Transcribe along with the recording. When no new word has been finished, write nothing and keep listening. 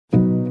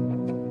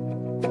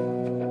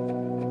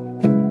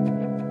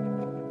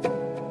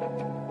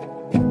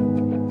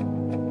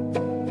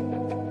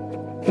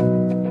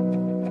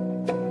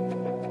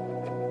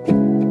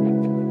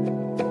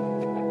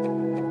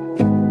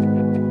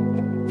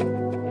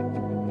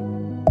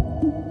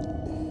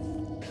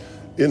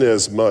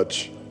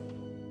Inasmuch.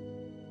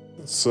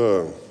 It's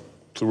a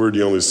word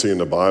you only see in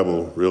the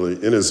Bible,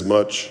 really.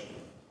 Inasmuch.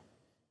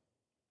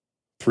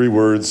 3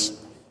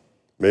 words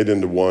made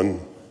into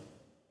one.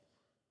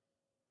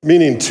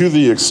 Meaning to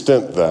the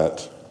extent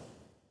that,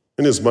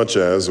 inasmuch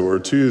as, or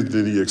to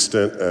the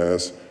extent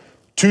as,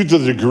 to the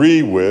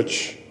degree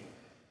which,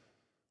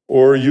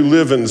 or you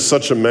live in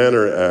such a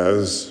manner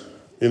as,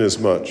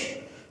 inasmuch.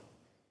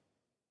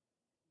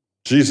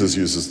 Jesus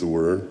uses the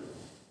word.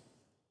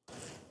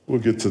 We'll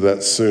get to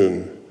that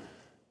soon.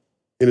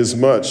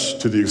 Inasmuch,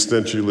 to the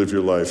extent you live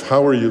your life.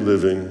 How are you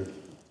living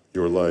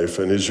your life?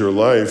 And is your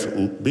life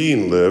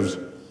being lived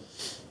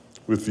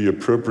with the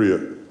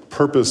appropriate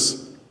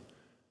purpose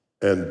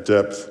and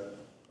depth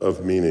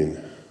of meaning?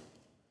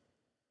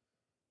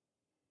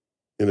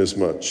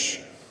 Inasmuch.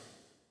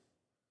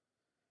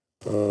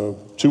 3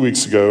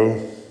 weeks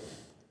ago,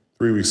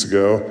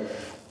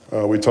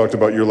 we talked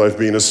about your life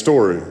being a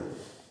story.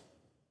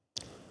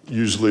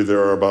 Usually there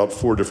are about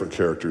 4 different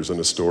characters in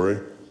a story.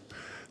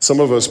 Some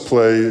of us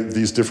play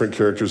these different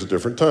characters at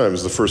different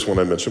times. The first one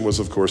I mentioned was,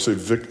 of course, a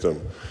victim.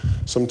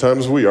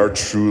 Sometimes we are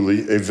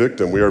truly a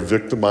victim. We are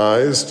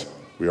victimized,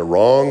 we are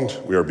wronged,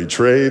 we are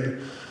betrayed.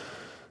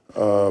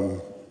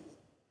 The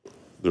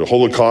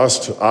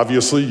Holocaust,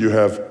 obviously, you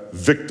have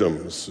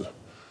victims.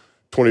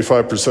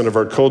 25% of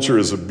our culture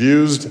is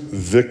abused,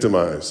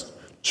 victimized.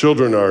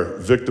 Children are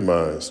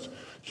victimized.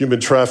 Human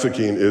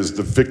trafficking is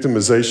the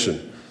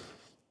victimization.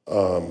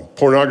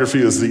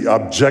 Pornography is the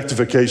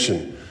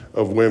objectification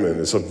of women.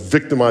 It's a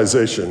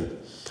victimization.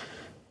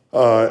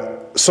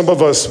 Some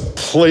of us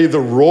play the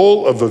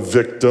role of a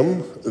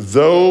victim,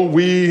 though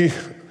we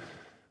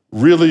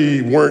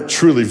really weren't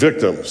truly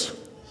victims.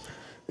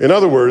 In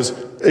other words,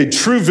 a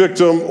true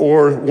victim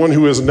or one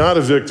who is not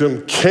a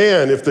victim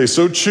can, if they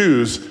so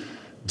choose,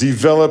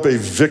 develop a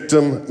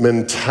victim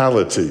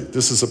mentality.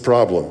 This is a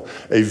problem.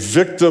 A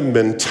victim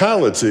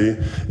mentality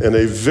and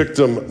a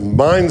victim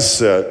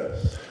mindset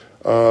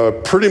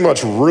pretty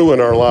much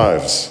ruin our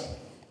lives.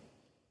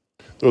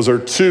 Those are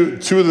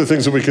two of the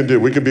things that we can do.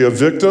 We can be a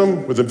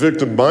victim with a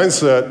victim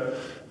mindset,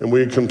 and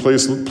we can play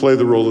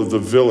the role of the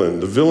villain.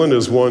 The villain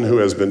is one who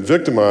has been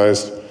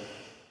victimized,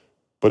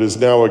 but is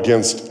now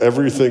against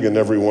everything and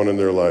everyone in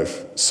their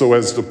life, so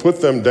as to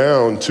put them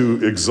down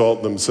to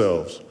exalt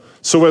themselves,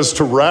 so as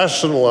to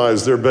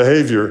rationalize their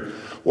behavior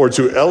or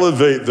to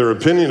elevate their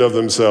opinion of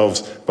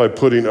themselves by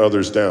putting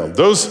others down.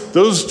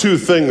 Those 2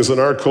 things in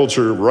our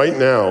culture right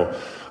now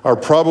are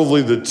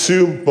probably the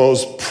 2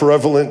 most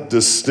prevalent,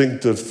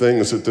 distinctive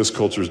things that this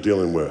culture is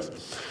dealing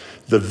with.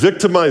 The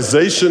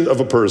victimization of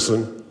a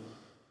person,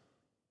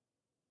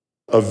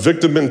 a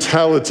victim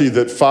mentality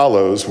that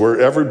follows, where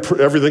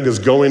everything is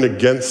going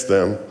against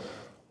them,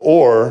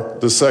 or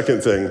the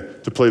second thing,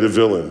 to play the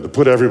villain, to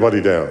put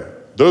everybody down.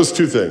 Those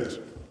 2 things.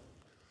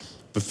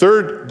 The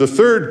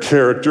third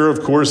character,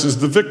 of course, is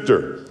the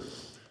victor.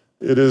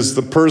 It is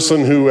the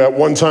person who at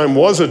one time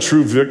was a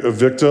true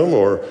victim,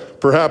 or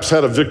perhaps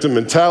had a victim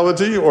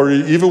mentality, or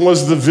even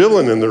was the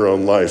villain in their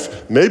own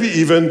life. Maybe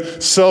even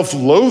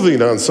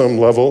self-loathing on some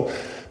level.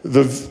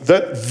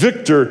 That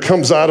victor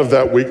comes out of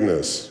that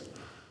weakness.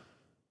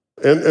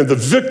 And the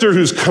victor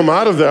who's come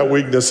out of that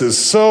weakness is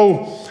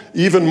so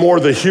even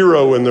more the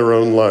hero in their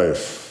own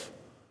life.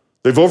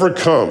 They've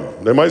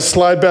overcome. They might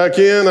slide back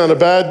in on a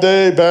bad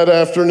day, bad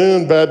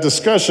afternoon, bad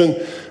discussion,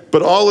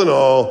 but all in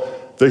all,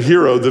 the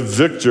hero, the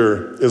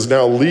victor, is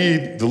now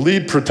the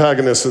lead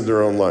protagonist in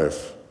their own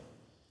life.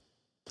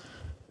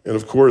 And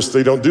of course,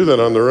 they don't do that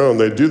on their own.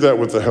 They do that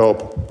with the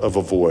help of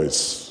a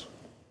voice.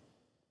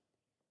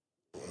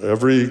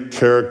 Every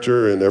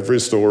character in every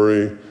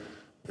story,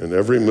 in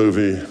every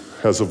movie,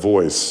 has a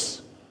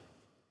voice.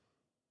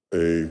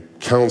 A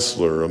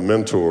counselor, a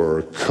mentor,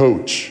 a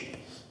coach,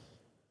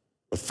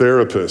 a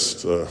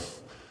therapist, a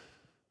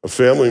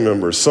family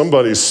member,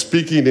 somebody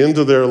speaking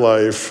into their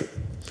life,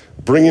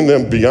 bringing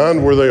them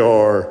beyond where they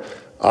are,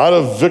 out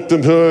of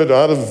victimhood,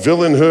 out of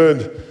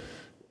villainhood,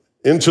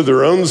 into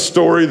their own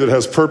story that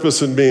has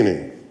purpose and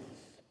meaning.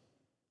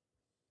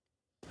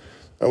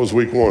 That was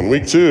week 1.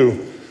 Week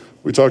 2,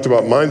 we talked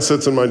about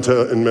mindsets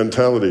and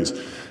mentalities.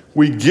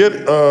 We get,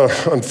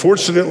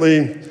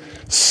 unfortunately,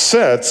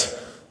 set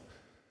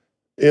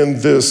in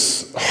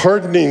this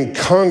hardening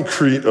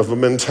concrete of a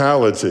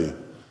mentality,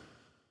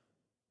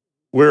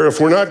 where if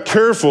we're not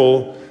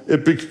careful,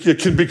 it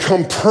can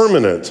become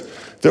permanent.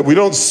 That we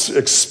don't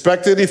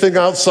expect anything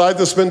outside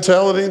this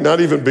mentality, not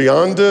even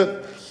beyond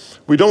it.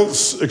 We don't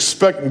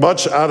expect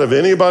much out of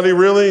anybody,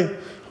 really.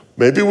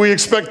 Maybe we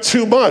expect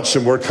too much,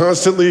 and we're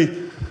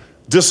constantly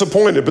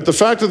disappointed. But the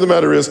fact of the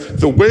matter is,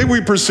 the way we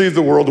perceive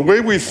the world, the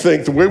way we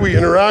think, the way we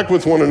interact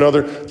with one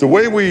another, the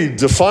way we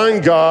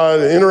define God,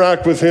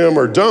 interact with Him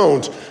or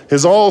don't,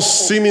 has all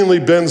seemingly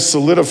been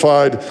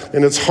solidified,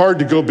 and it's hard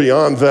to go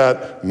beyond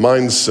that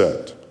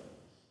mindset.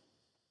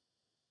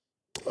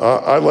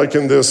 I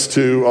liken this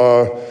to,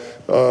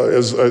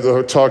 as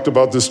I talked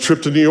about this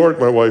trip to New York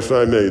my wife and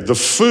I made. The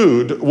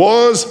food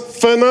was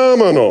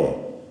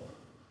phenomenal.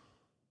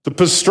 The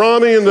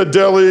pastrami in the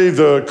deli,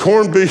 the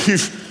corned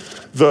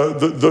beef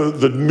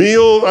the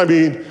meal, I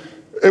mean,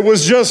 it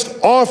was just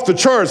off the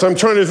charts. I'm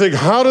trying to think,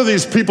 how do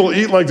these people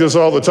eat like this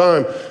all the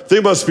time? They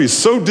must be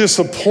so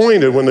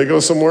disappointed when they go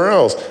somewhere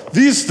else.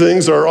 These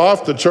things are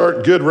off the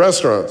chart good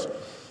restaurants.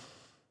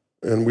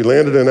 And we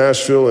landed in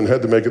Asheville and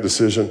had to make a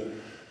decision.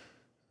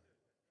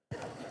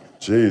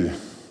 Gee, do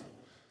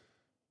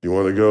you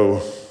want to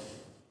go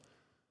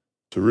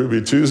to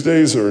Ruby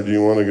Tuesdays or do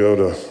you want to go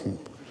to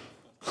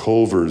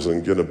Culver's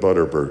and get a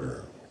butter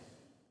burger?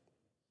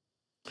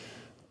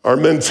 Our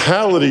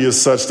mentality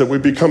is such that we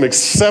become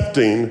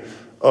accepting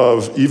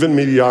of even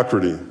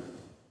mediocrity.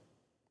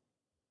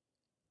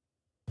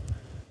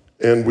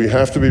 And we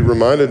have to be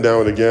reminded now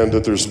and again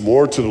that there's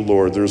more to the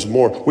Lord. There's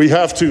more. We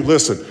have to,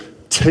 listen,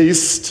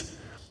 taste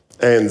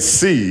and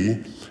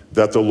see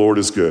that the Lord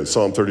is good.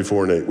 Psalm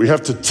 34:8. We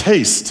have to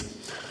taste.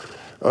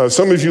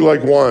 Some of you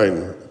like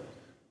wine.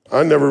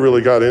 I never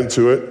really got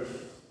into it.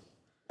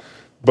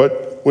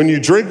 But when you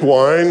drink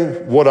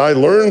wine, what I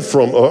learned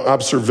from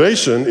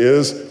observation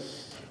is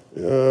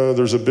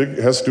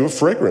has to do with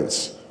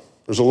fragrance.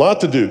 There's a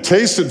lot to do.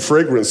 Taste and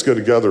fragrance go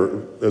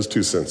together as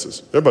two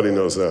senses. Everybody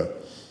knows that.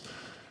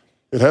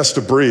 It has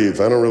to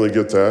breathe. I don't really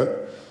get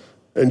that.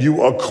 And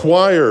you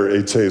acquire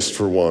a taste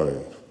for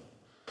wine.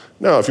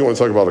 Now, if you want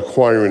to talk about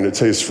acquiring a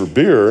taste for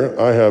beer,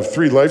 I have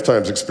 3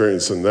 lifetimes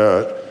experience in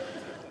that.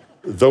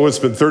 Though it's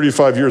been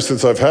 35 years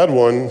since I've had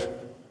one,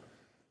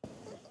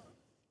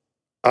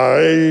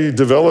 I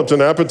developed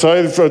an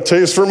appetite for a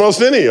taste for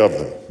most any of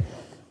them.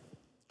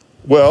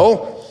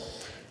 Well,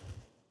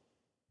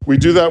 we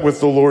do that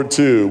with the Lord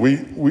too.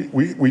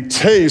 We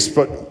taste,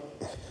 but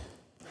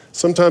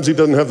sometimes he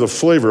doesn't have the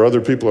flavor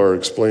other people are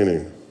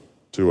explaining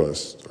to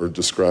us or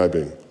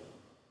describing.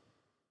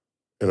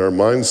 And our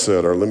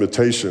mindset, our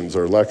limitations,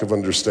 our lack of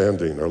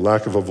understanding, our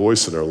lack of a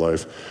voice in our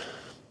life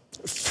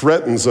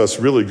threatens us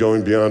really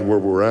going beyond where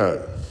we're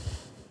at.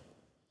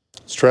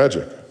 It's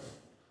tragic.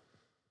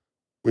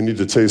 We need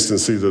to taste and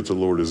see that the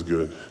Lord is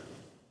good.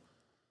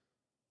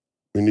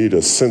 We need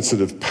a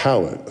sensitive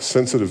palate, a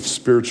sensitive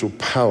spiritual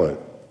palate.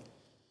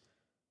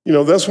 You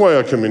know, that's why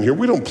I come in here.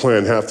 We don't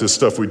plan half this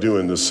stuff we do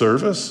in this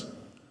service.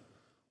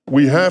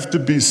 We have to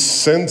be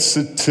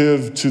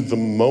sensitive to the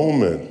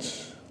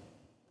moment,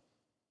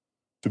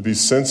 to be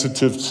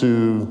sensitive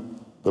to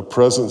the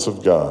presence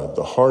of God,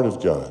 the heart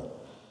of God.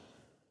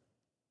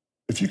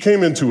 If you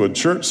came into a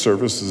church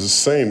service that's the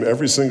same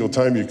every single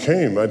time you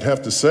came, I'd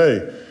have to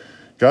say,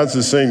 God's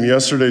the same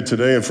yesterday,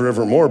 today, and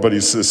forevermore, but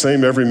he's the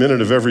same every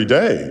minute of every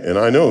day. And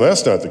I know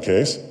that's not the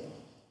case.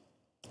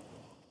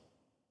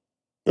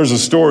 There's a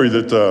story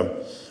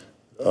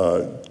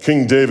that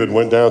King David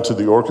went down to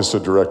the orchestra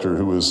director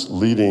who was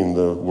leading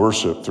the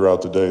worship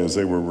throughout the day as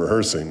they were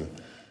rehearsing.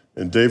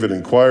 And David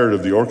inquired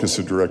of the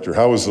orchestra director,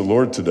 "How is the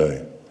Lord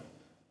today?"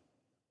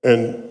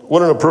 And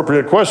what an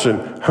appropriate question.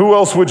 Who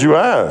else would you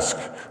ask?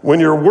 When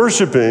you're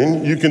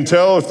worshiping, you can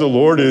tell if the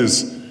Lord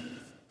is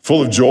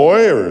full of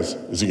joy, or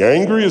is he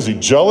angry? Is he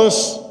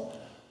jealous?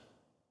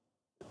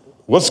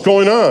 What's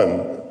going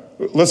on?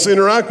 Let's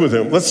interact with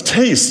him. Let's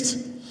taste.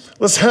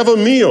 Let's have a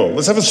meal.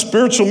 Let's have a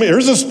spiritual meal.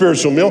 Here's a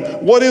spiritual meal.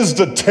 What is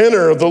the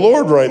tenor of the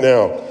Lord right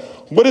now?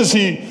 Where is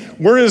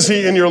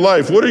he in your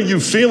life? What are you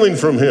feeling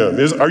from him?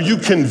 Are you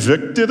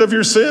convicted of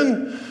your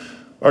sin?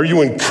 Are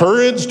you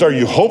encouraged? Are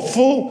you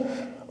hopeful?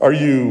 Are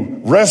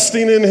you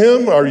resting in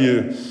him?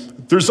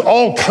 There's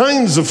all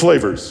kinds of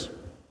flavors.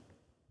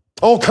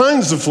 All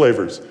kinds of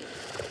flavors.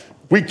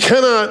 We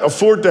cannot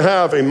afford to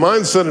have a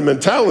mindset and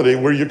mentality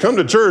where you come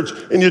to church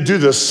and you do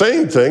the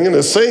same thing in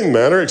the same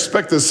manner,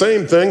 expect the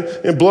same thing,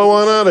 and blow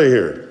on out of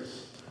here.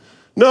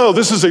 No,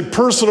 this is a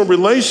personal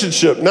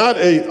relationship, not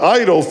an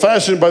idol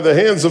fashioned by the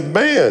hands of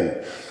man.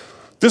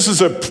 This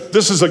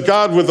is a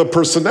God with a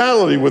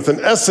personality, with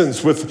an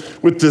essence,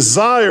 with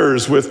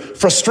desires, with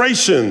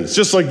frustrations,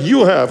 just like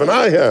you have and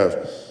I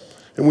have.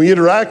 And we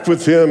interact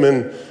with him,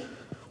 and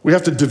we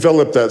have to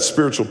develop that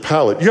spiritual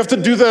palate. You have to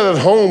do that at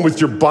home with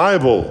your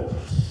Bible.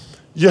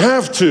 You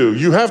have to.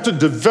 You have to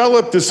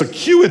develop this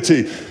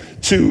acuity,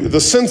 to the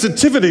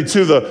sensitivity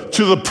to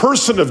the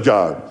person of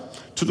God,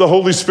 to the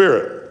Holy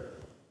Spirit.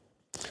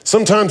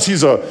 Sometimes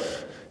he's a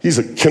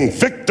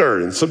convictor,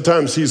 and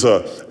sometimes he's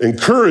an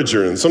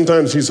encourager, and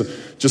sometimes he's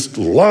just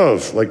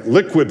love, like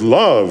liquid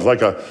love,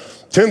 like a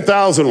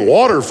 10,000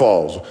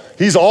 waterfalls.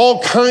 He's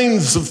all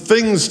kinds of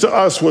things to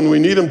us when we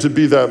need him to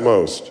be that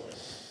most.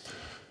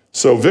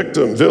 So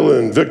victim,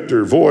 villain,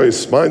 victor,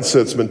 voice,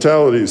 mindsets,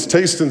 mentalities,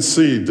 taste and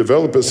see,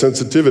 develop a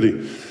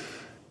sensitivity.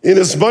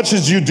 Inasmuch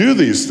as you do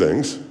these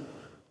things,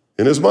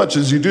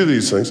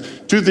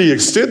 to the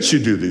extent you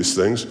do these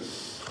things,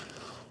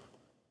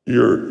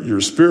 your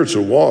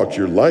spiritual walk,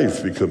 your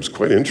life becomes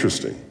quite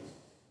interesting.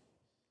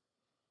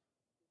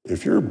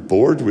 If you're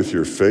bored with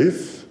your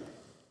faith,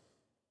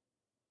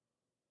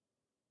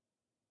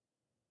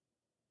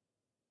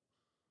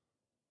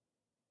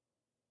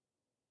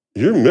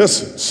 you're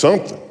missing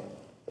something.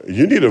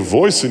 You need a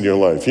voice in your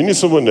life. You need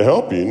someone to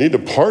help you. You need a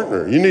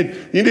partner. You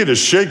need to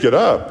shake it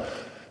up.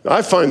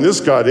 I find this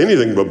God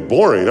anything but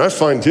boring. I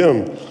find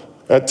him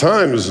at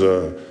times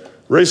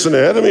racing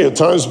ahead of me, at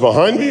times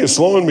behind me,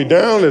 slowing me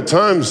down, at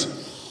times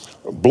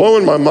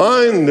blowing my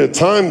mind, at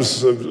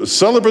times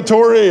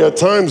celebratory, at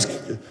times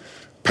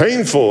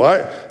painful.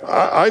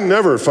 I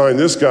never find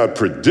this God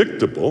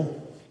predictable.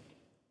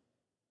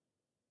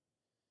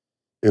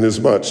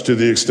 Inasmuch, to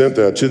the extent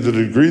that, to the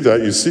degree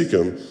that you seek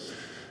him,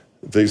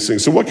 these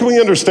things. So what can we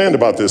understand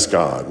about this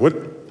God?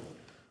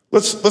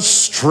 Let's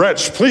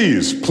stretch,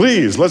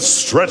 please, let's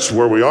stretch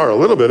where we are a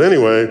little bit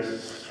anyway.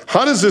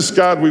 How does this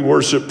God we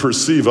worship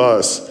perceive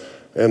us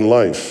and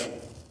life?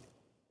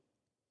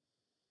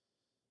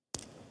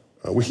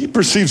 He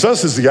perceives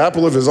us as the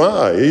apple of his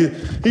eye.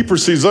 He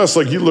perceives us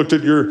like you looked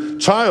at your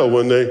child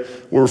when they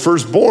were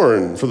first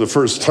born for the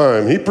first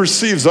time. He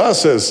perceives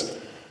us as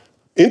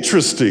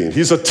interesting.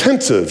 He's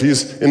attentive.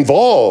 He's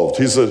involved.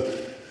 He's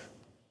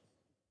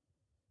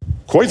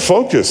quite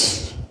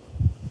focused.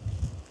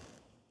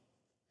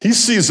 He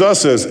sees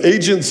us as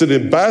agents and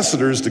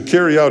ambassadors to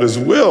carry out his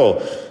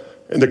will.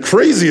 And the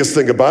craziest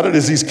thing about it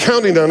is he's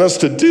counting on us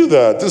to do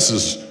that. This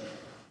is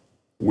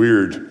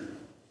weird.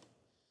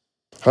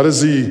 How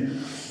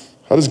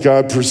does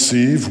God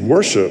perceive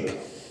worship?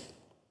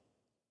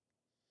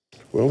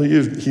 Well, he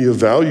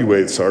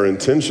evaluates our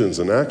intentions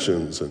and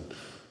actions and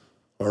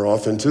our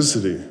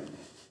authenticity,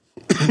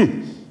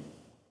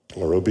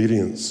 our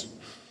obedience.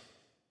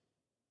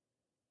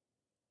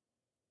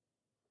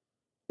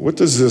 What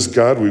does this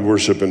God we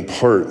worship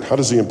impart? How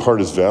does he impart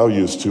his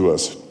values to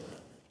us?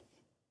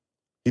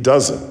 He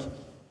doesn't.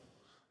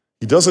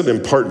 He doesn't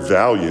impart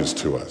values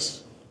to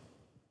us.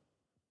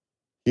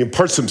 He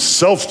imparts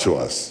himself to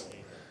us.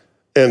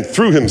 And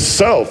through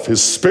himself,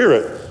 his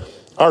spirit,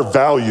 our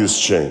values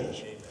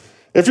change.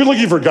 If you're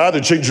looking for God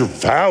to change your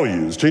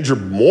values, change your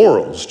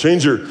morals,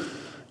 change your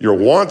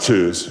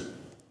want-tos,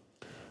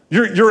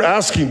 you're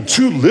asking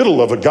too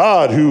little of a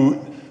God who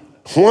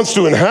wants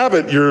to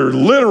inhabit your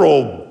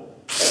literal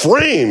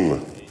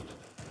frame.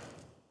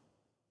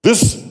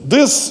 This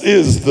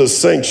is the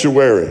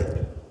sanctuary,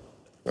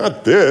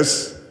 not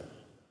this.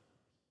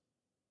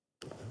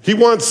 He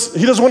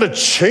doesn't want to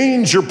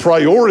change your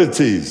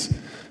priorities. He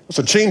wants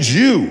to change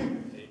you.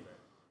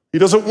 He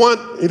doesn't want,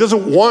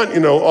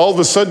 all of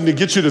a sudden to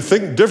get you to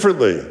think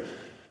differently.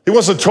 He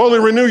wants to totally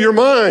renew your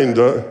mind,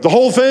 the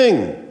whole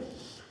thing.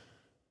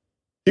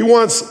 He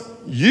wants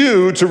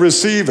you to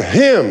receive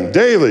him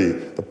daily,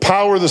 the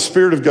power of the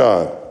Spirit of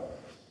God.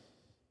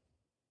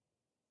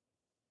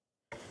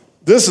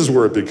 This is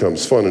where it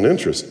becomes fun and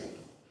interesting.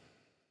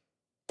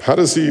 How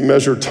does he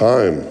measure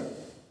time?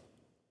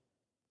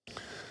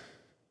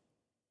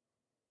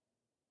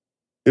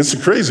 It's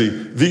crazy.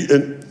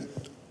 The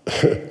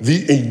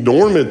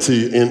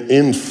enormity and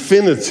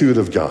infinitude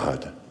of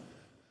God.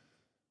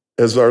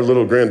 As our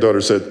little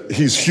granddaughter said,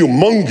 he's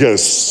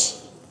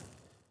humongous.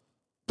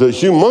 The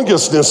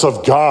humongousness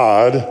of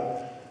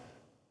God,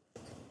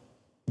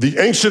 the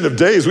Ancient of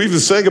Days, we even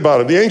sang about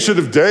it, the Ancient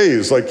of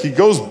Days, like he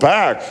goes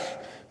back.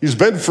 He's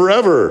been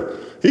forever.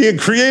 He had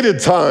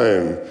created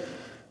time.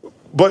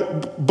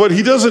 But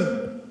he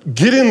doesn't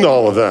get into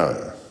all of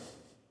that.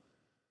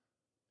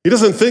 He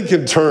doesn't think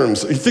in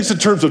terms, he thinks in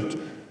terms of,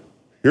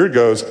 here it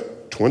goes,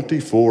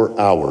 24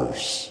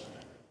 hours.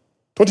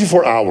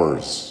 24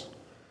 hours.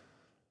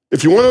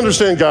 If you want to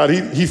understand God,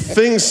 he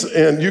thinks,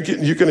 and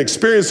you can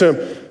experience him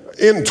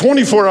in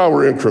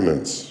 24-hour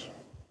increments.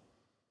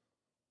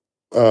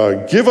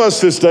 Give us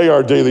this day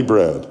our daily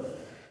bread.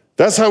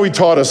 That's how he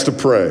taught us to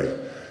pray.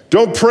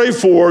 Don't pray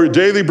for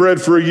daily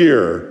bread for a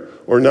year,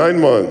 or 9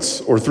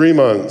 months, or 3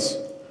 months,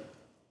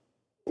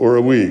 or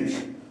a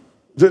week.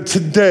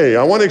 Today,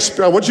 I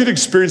want you to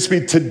experience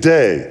me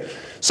today.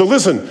 So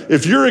listen,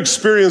 if your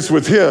experience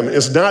with him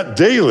is not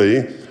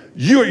daily,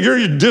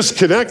 you're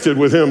disconnected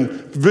with him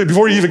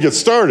before you even get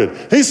started.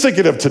 He's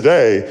thinking of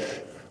today.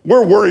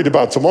 We're worried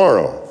about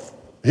tomorrow.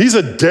 He's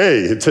a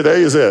day.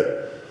 Today is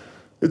it.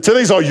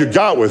 Today's all you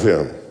got with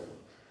him.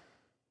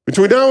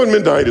 Between now and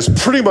midnight is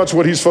pretty much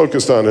what he's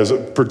focused on as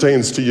it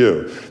pertains to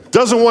you.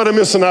 Doesn't want to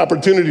miss an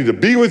opportunity to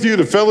be with you,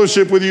 to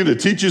fellowship with you, to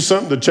teach you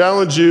something, to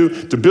challenge you,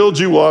 to build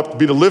you up, to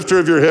be the lifter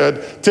of your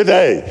head.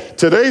 Today.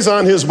 Today's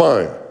on his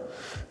mind.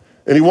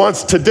 And he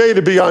wants today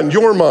to be on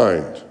your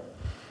mind.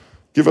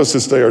 Give us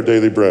this day our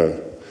daily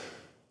bread.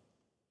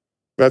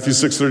 Matthew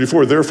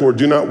 6:34, therefore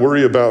do not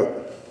worry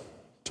about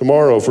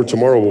tomorrow, for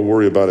tomorrow will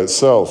worry about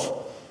itself.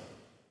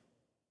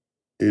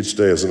 Each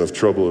day has enough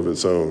trouble of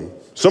its own.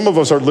 Some of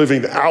us are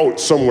living out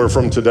somewhere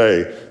from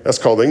today. That's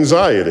called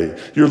anxiety.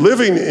 You're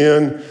living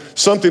in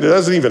something that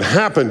hasn't even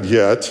happened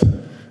yet,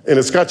 and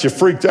it's got you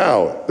freaked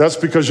out. That's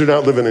because you're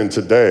not living in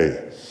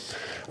today.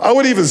 I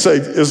would even say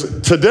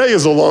today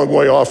is a long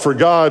way off for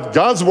God.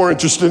 God's more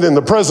interested in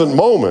the present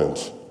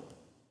moment.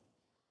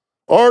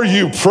 Are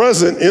you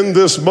present in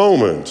this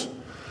moment?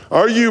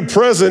 Are you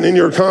present in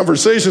your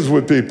conversations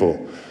with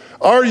people?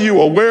 Are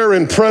you aware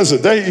and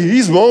present?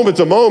 He's moment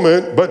to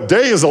moment, but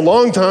day is a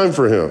long time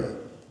for him.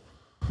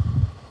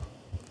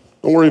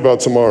 Don't worry about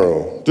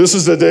tomorrow. This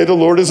is the day the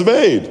Lord has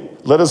made.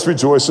 Let us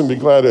rejoice and be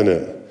glad in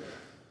it.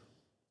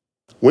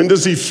 When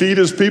does he feed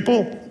his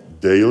people?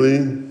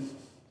 Daily,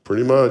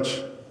 pretty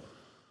much.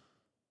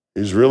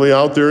 He's really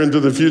out there into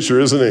the future,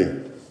 isn't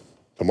he?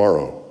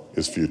 Tomorrow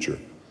is future.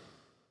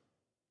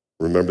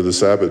 Remember the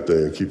Sabbath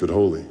day and keep it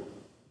holy.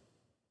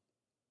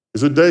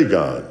 He's a day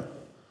God.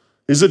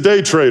 He's a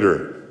day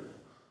trader.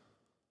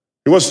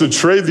 He wants to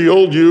trade the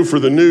old you for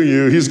the new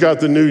you. He's got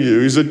the new you.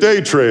 He's a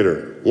day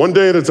trader, one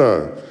day at a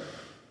time.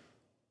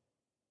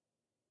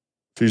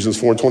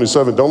 Ephesians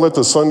 4:27, don't let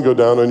the sun go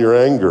down on your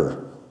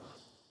anger.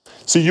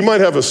 See, you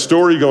might have a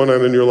story going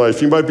on in your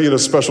life. You might be in a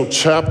special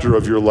chapter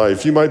of your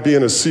life. You might be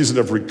in a season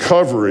of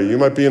recovery. You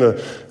might be in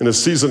a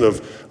season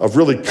of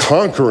really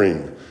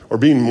conquering or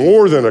being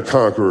more than a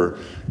conqueror.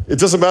 It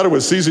doesn't matter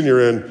what season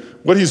you're in.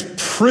 What he's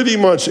pretty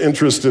much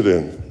interested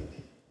in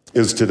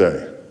is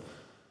today.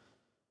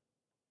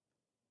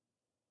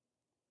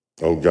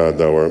 Oh God,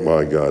 thou art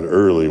my God.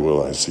 Early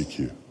will I seek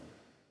you.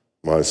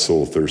 My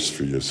soul thirsts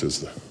for you,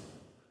 says the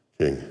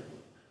King.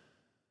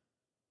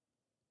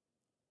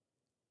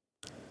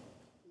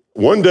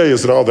 One day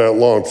isn't all that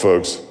long,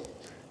 folks.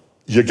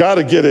 You got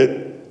to get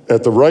it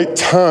at the right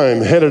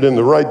time, headed in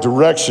the right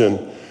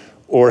direction,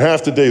 or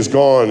half the day's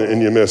gone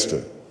and you missed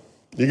it.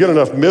 You get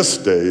enough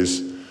missed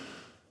days,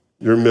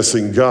 you're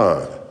missing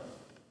God.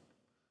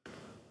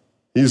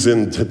 He's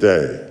in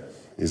today.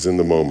 He's in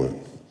the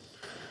moment.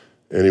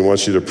 And he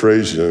wants you to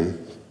praise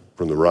him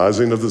from the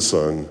rising of the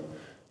sun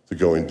to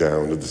going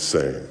down to the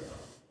same.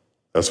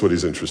 That's what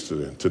he's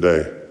interested in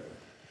today.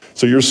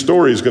 So your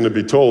story is going to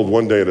be told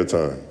one day at a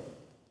time.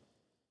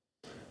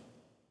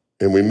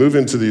 And we move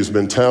into these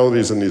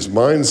mentalities and these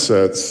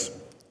mindsets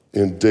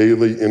in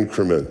daily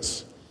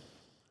increments.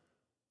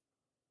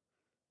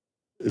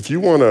 If you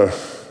want to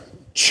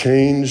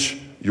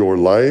change your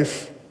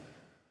life,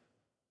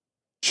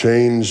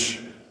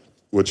 change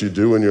what you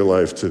do in your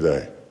life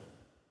today.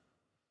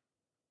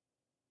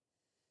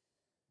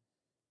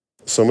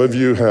 Some of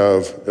you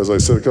have, as I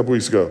said a couple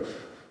weeks ago,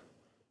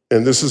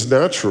 and this is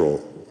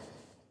natural,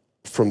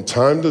 from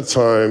time to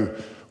time,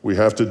 we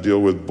have to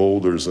deal with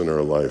boulders in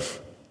our life.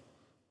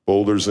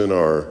 Boulders in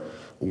our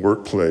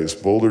workplace,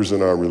 boulders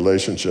in our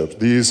relationships.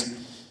 These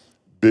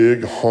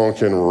big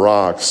honking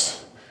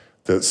rocks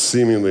that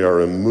seemingly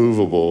are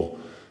immovable,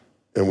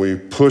 and we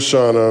push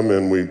on them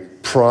and we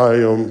pry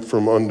them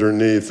from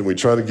underneath and we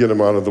try to get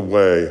them out of the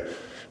way.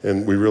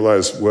 And we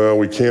realize, well,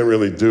 we can't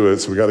really do it,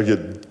 so we got to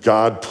get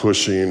God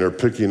pushing or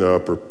picking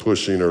up or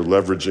pushing or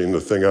leveraging the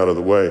thing out of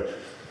the way.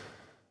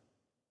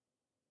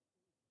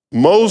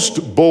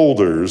 Most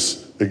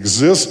boulders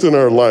exist in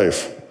our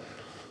life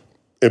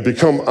and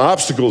become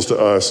obstacles to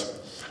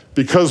us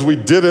because we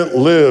didn't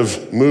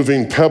live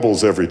moving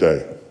pebbles every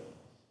day.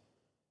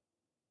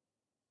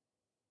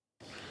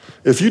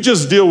 If you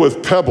just deal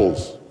with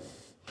pebbles,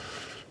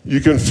 you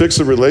can fix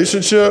a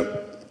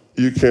relationship,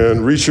 you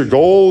can reach your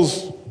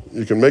goals,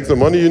 you can make the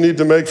money you need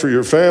to make for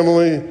your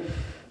family.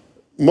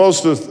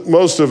 Most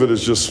of it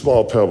is just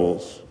small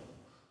pebbles.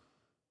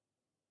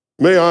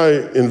 May I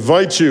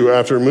invite you,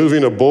 after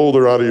moving a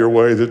boulder out of your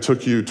way that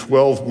took you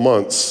 12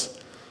 months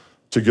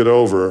to get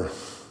over,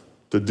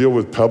 to deal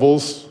with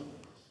pebbles,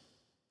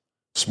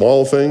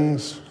 small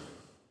things,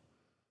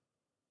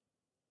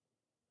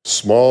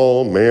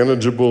 small,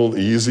 manageable,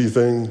 easy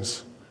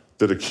things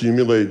that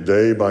accumulate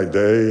day by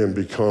day and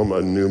become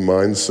a new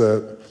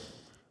mindset,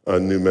 a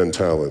new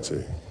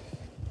mentality.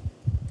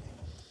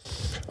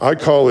 I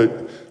call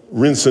it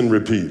rinse and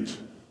repeat.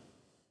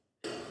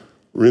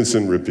 Rinse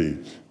and repeat.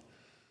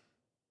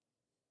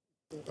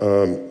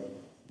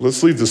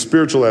 Let's leave the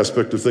spiritual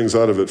aspect of things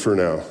out of it for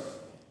now.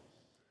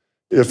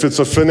 If it's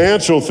a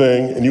financial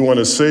thing and you want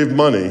to save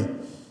money,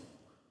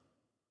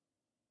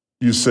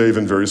 you save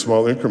in very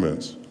small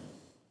increments.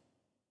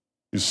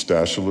 You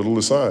stash a little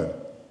aside.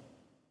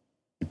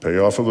 You pay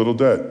off a little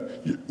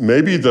debt.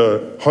 Maybe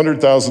the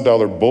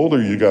 $100,000 boulder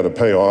you got to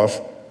pay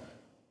off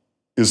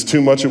is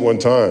too much at one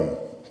time.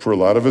 For a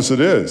lot of us,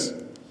 it is.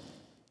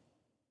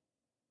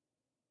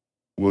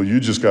 Well, you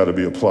just got to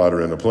be a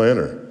plotter and a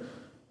planner.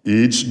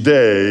 Each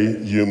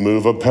day, you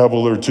move a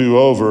pebble or two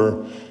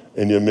over,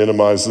 and you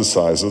minimize the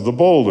size of the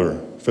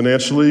boulder.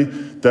 Financially,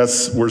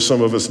 that's where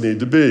some of us need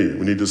to be.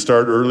 We need to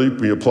start early,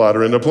 be a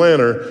plotter and a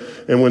planner,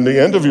 and when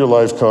the end of your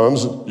life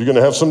comes, you're going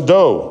to have some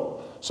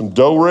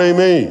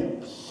do-re-mi,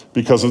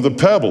 because of the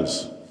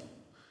pebbles.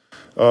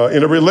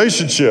 In a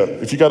relationship,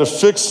 if you got to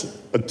fix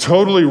a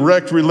totally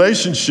wrecked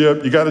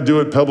relationship, you got to do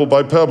it pebble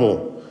by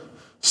pebble,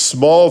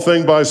 small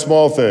thing by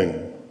small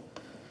thing.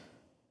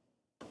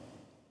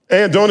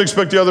 And don't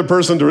expect the other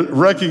person to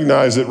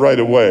recognize it right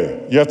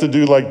away. You have to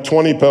do like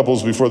 20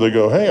 pebbles before they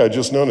go, hey, I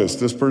just noticed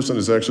this person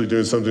is actually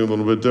doing something a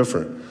little bit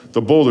different.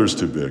 The boulder's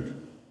too big.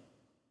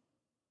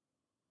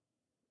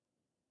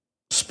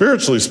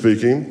 Spiritually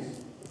speaking,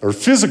 or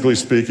physically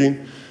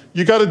speaking,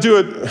 you got to do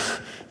it,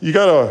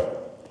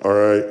 all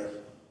right,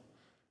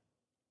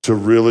 to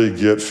really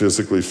get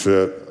physically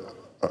fit,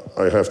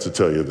 I have to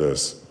tell you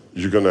this.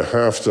 You're going to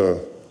have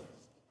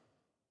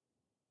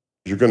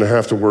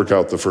to work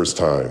out the first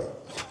time.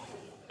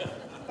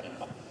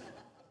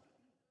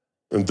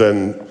 And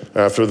then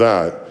after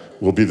that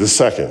will be the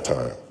second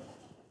time,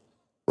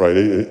 right?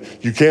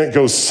 You can't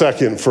go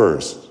second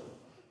first.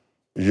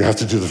 You have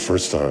to do the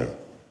first time.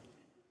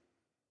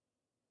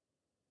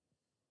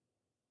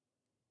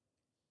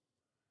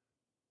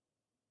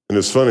 And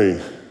it's funny,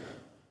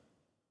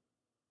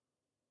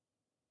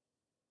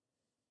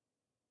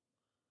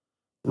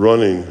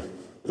 running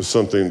is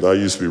something that I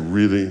used to be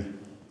really,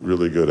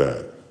 really good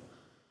at.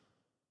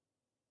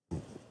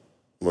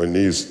 My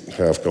knees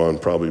half gone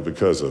probably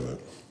because of it.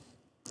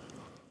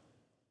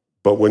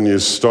 But when you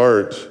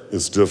start,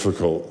 it's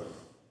difficult.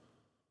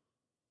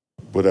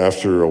 But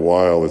after a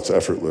while, it's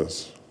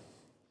effortless.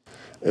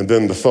 And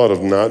then the thought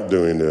of not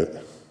doing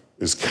it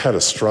is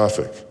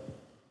catastrophic.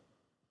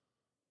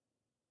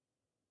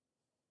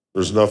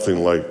 There's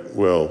nothing like,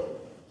 well,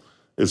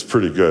 it's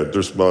pretty good.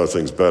 There's a lot of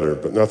things better,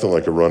 but nothing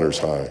like a runner's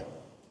high.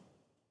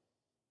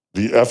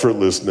 The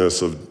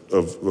effortlessness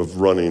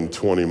of running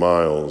 20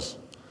 miles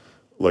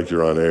like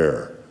you're on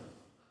air.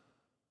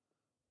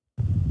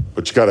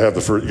 But you got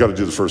to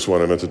do the first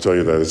one. I meant to tell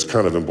you that. It's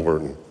kind of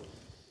important.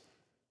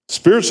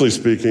 Spiritually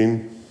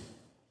speaking,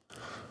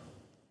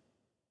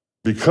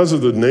 because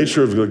of the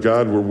nature of the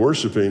God we're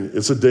worshiping,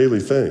 it's a daily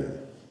thing.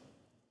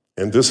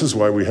 And this is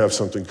why we have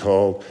something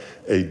called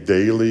a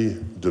daily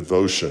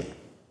devotion.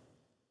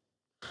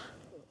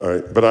 All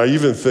right, but I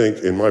even think,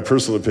 in my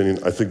personal opinion,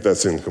 I think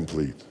that's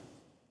incomplete.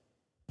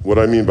 What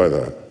I mean by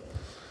that?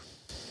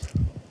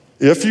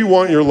 If you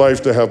want your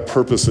life to have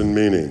purpose and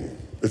meaning,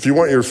 if you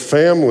want your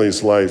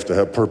family's life to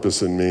have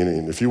purpose and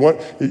meaning,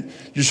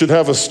 you should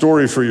have a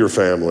story for your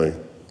family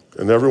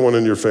and everyone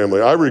in your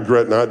family. I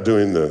regret not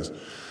doing this.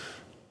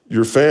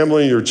 Your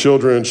family, your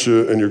children,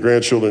 and your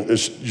grandchildren,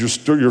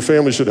 your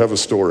family should have a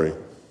story.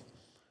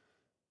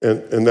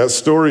 And that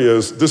story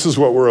is, this is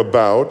what we're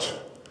about,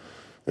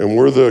 and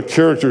we're the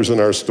characters in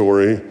our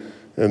story,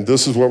 and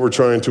this is what we're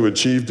trying to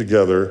achieve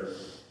together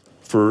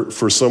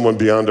for someone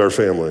beyond our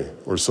family,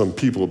 or some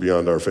people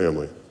beyond our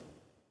family.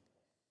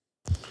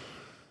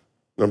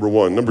 Number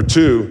one. Number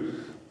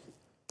two,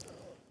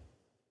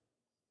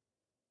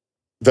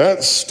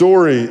 that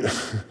story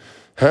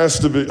has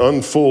to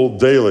unfold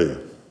daily.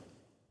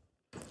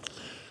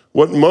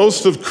 What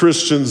most of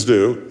Christians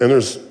do, and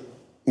there's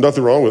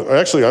nothing wrong with it,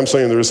 actually I'm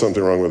saying there is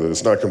something wrong with it,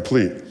 it's not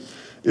complete,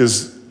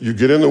 is you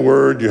get in the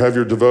Word, you have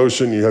your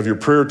devotion, you have your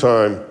prayer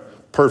time,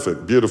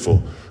 perfect,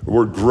 beautiful.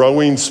 We're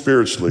growing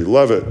spiritually,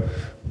 love it.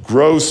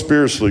 Grow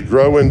spiritually,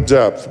 grow in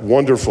depth,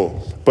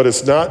 wonderful, but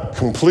it's not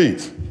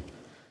complete.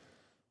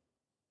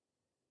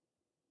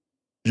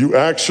 You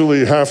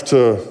actually have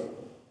to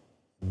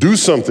do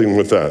something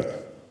with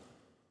that.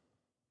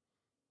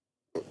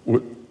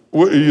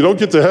 You don't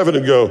get to heaven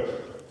and go,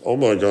 oh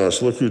my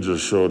gosh, look who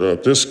just showed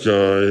up. This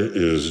guy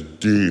is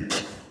deep.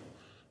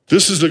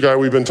 This is the guy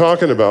we've been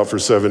talking about for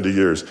 70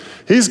 years.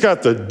 He's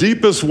got the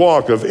deepest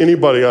walk of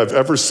anybody I've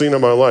ever seen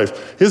in my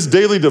life. His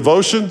daily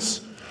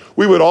devotions,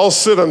 we would all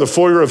sit on the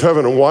foyer of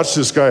heaven and watch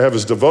this guy have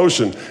his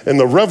devotion and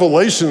the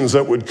revelations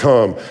that would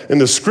come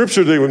and the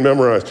scripture they would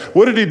memorize.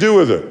 What did he do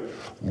with it?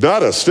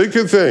 Not a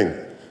stinking thing.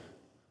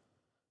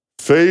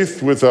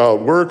 Faith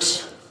without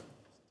works.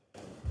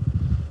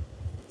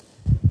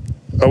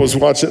 I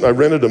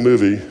rented a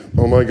movie,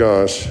 oh my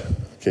gosh,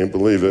 can't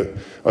believe it,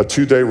 a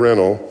 2-day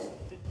rental,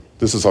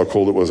 this is how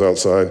cold it was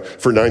outside,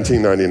 for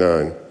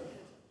 $19.99.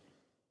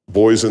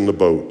 Boys in the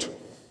Boat.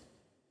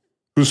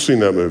 Who's seen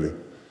that movie?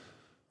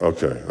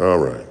 Okay, all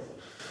right.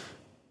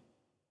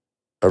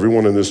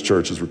 Everyone in this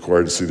church is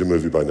required to see the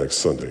movie by next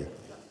Sunday.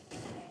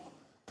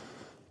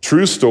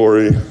 True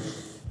story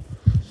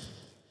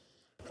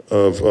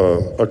of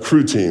a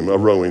crew team, a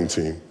rowing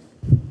team.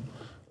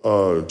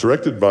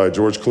 Directed by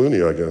George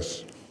Clooney, I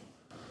guess.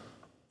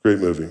 Great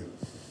movie.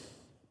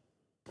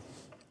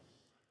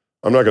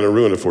 I'm not going to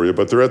ruin it for you,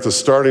 but they're at the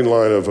starting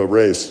line of a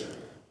race.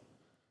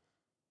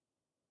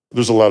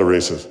 There's a lot of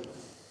races.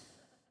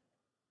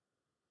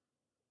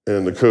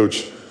 And the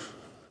coach,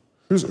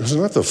 who's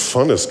not the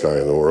funnest guy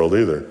in the world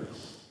either,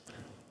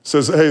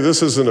 says, hey,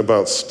 this isn't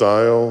about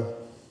style,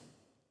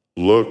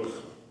 look.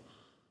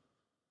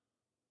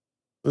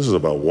 This is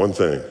about one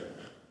thing,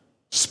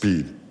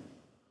 speed.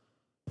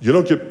 You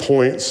don't get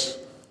points.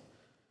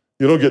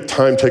 You don't get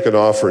time taken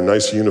off for a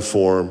nice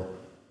uniform.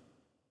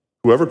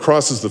 Whoever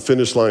crosses the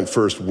finish line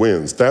first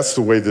wins. That's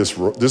the way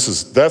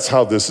that's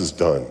how this is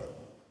done.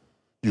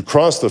 You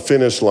cross the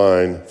finish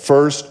line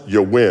first,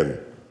 you win.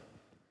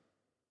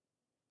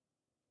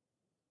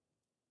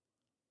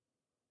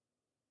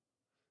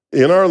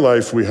 In our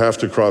life, we have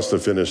to cross the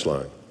finish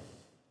line.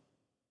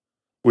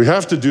 We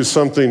have to do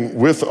something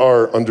with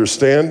our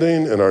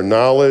understanding and our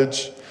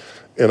knowledge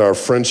and our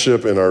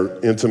friendship and our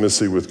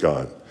intimacy with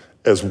God.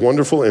 As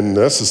wonderful and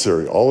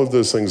necessary all of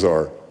those things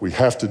are, we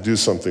have to do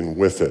something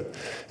with it.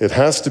 It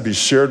has to be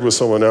shared with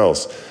someone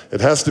else.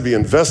 It has to be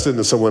invested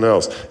in someone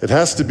else. It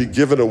has to be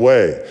given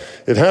away.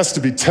 It has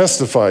to be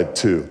testified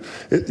to.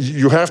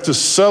 You have to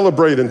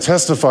celebrate and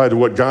testify to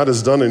what God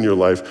has done in your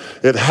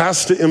life. It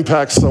has to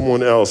impact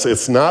someone else.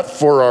 It's not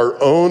for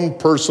our own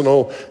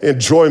personal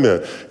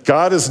enjoyment.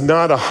 God is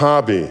not a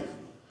hobby.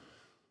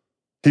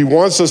 He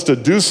wants us to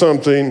do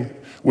something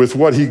with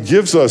what he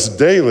gives us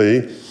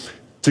daily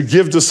to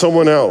give to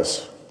someone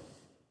else.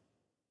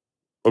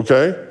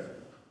 okay?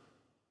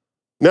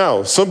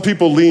 Now, some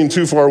people lean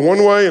too far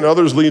one way and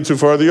others lean too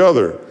far the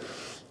other.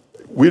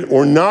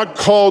 We're not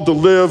called to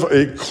live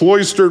a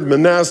cloistered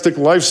monastic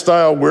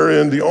lifestyle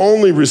wherein the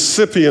only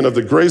recipient of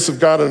the grace of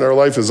God in our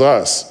life is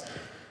us.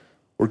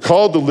 We're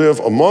called to live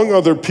among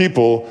other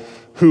people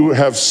who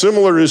have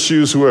similar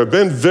issues, who have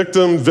been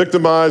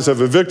victimized, have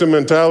a victim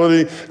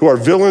mentality, who are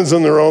villains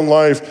in their own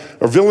life,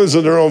 or villains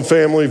in their own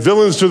family,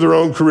 villains to their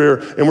own career,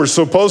 and we're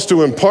supposed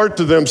to impart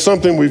to them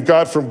something we've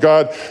got from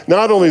God.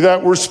 Not only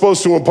that, we're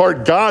supposed to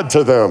impart God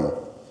to them,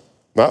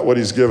 not what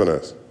he's given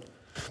us.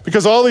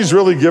 Because all he's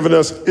really given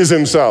us is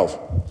himself,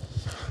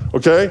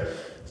 okay?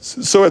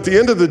 So at the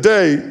end of the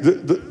day,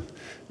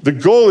 the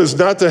goal is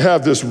not to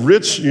have this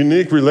rich,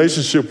 unique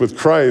relationship with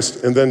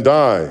Christ and then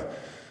die.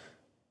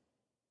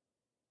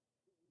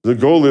 The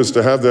goal is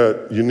to have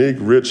that unique,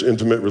 rich,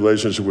 intimate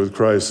relationship with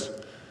Christ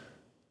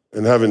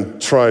and having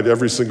tried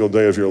every single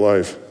day of your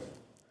life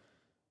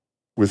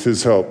with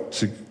his help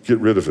to get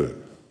rid of it.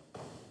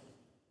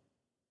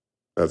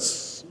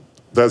 That's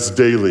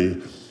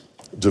daily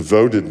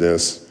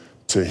devotedness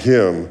to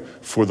him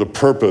for the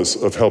purpose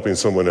of helping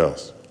someone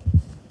else.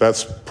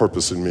 That's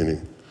purpose and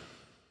meaning.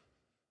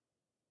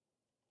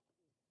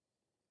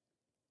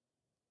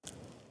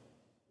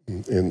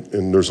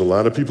 And there's a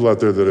lot of people out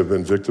there that have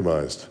been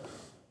victimized.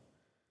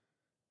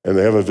 And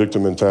they have a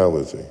victim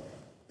mentality.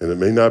 And it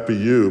may not be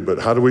you, but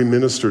how do we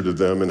minister to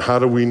them? And how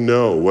do we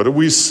know? What do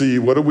we see?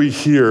 What do we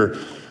hear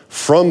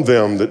from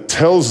them that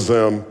tells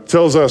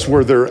us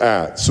where they're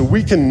at, so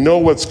we can know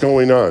what's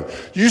going on?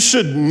 You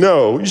should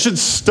know, you should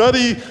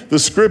study the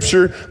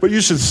scripture, but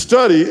you should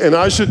study, and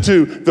I should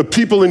too, the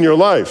people in your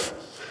life.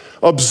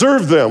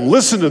 Observe them,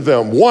 listen to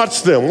them,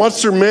 watch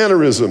their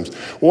mannerisms.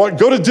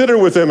 Go to dinner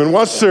with them and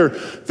watch their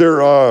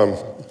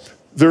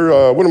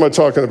what am I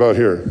talking about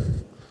here?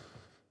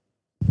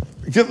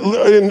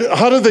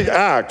 How do they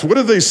act? What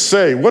do they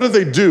say? What do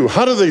they do?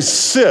 How do they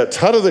sit?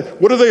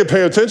 What do they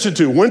pay attention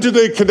to? When do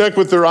they connect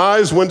with their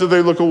eyes? When do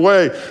they look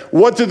away?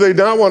 What do they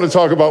not want to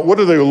talk about? What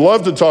do they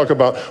love to talk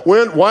about?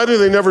 Why do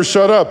they never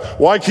shut up?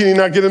 Why can you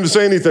not get them to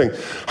say anything?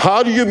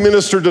 How do you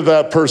minister to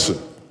that person?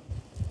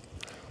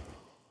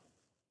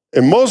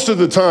 And most of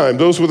the time,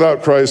 those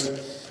without Christ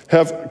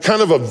have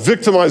kind of a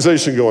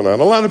victimization going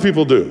on. A lot of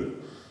people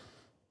do.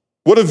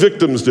 What do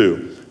victims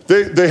do?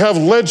 They have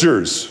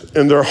ledgers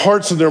in their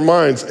hearts and their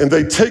minds, and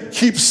they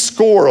keep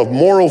score of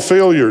moral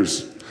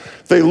failures.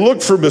 They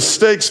look for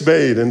mistakes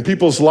made in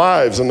people's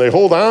lives, and they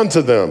hold on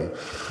to them.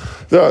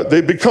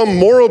 They become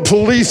moral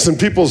police in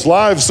people's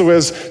lives so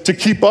as to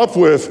keep up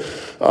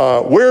with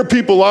where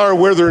people are,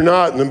 where they're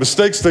not, and the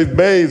mistakes they've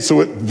made,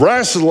 so it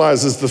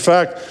rationalizes the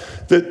fact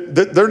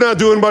that they're not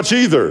doing much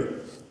either.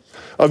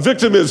 A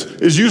victim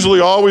is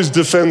usually always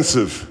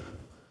defensive,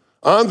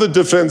 on the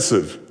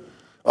defensive,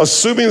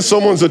 assuming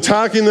someone's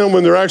attacking them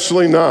when they're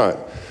actually not,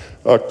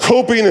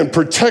 coping and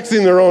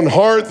protecting their own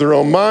heart, their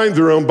own mind,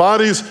 their own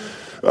bodies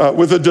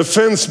with a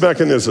defense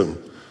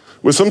mechanism,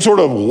 with some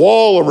sort of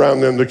wall around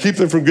them to keep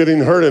them from getting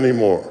hurt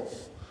anymore.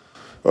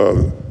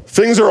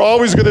 Things are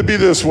always going to be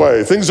this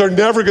way. Things are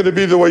never going to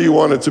be the way you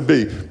want it to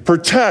be.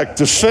 Protect,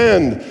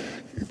 defend,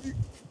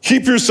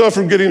 keep yourself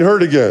from getting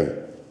hurt again.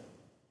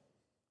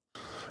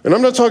 And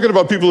I'm not talking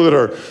about people that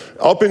are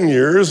up in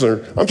years,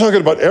 I'm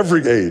talking about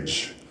every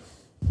age.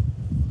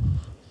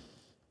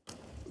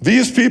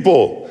 These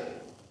people,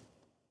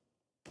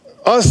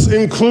 us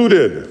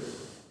included,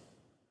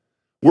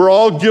 we're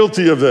all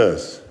guilty of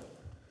this.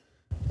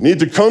 Need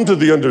to come to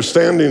the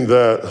understanding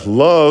that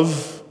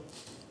love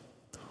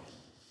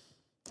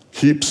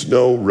keeps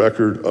no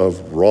record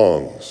of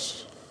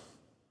wrongs.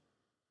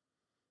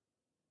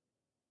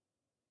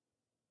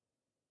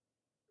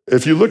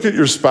 If you look at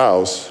your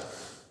spouse,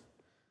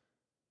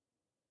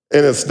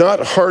 and it's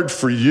not hard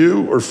for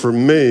you or for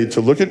me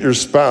to look at your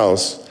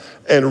spouse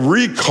and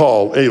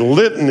recall a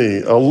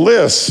litany, a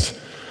list,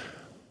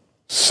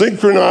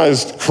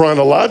 synchronized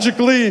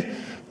chronologically,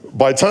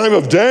 by time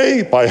of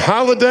day, by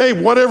holiday,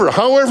 whatever,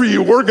 however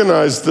you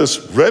organize this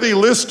ready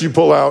list you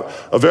pull out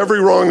of every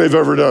wrong they've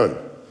ever done.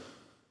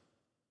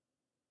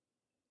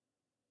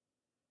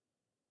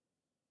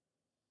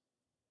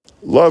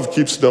 Love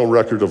keeps no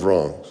record of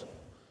wrongs.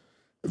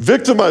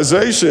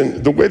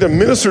 Victimization, the way to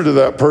minister to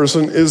that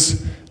person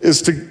is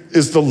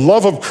the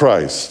love of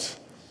Christ,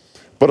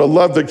 but a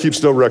love that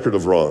keeps no record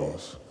of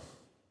wrongs.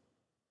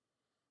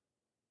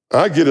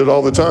 I get it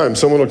all the time.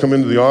 Someone will come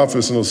into the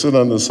office and they'll sit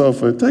on the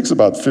sofa. It takes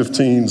about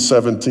 15,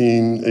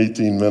 17,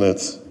 18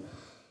 minutes.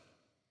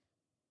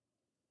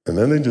 And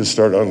then they just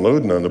start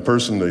unloading on the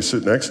person they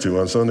sit next to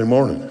on Sunday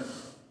morning.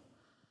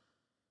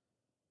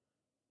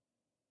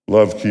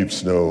 Love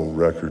keeps no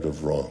record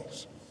of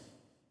wrongs.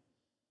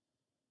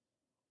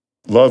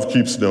 Love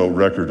keeps no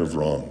record of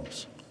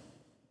wrongs.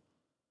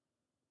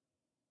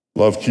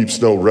 Love keeps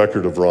no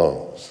record of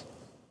wrongs.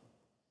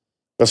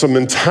 That's a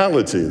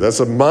mentality. That's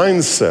a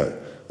mindset.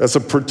 That's a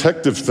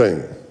protective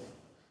thing.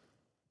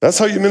 That's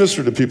how you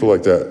minister to people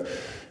like that.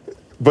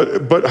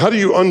 But how do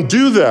you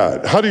undo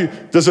that?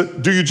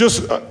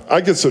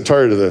 I get so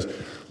tired of this.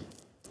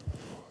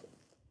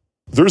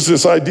 There's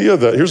this idea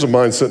that, here's a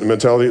mindset and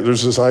mentality,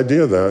 there's this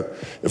idea that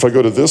if I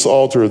go to this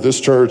altar or this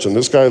church and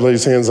this guy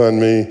lays hands on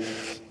me,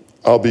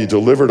 I'll be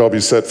delivered, I'll be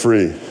set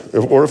free.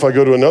 Or if I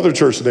go to another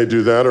church and they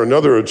do that, or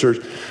another church,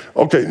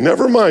 okay,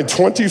 never mind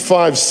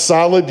 25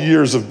 solid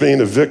years of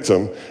being a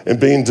victim and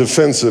being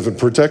defensive and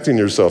protecting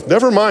yourself.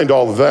 Never mind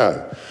all of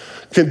that.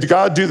 Can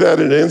God do that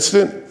in an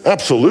instant?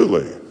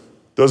 Absolutely.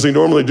 Does he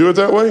normally do it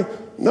that way?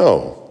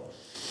 No.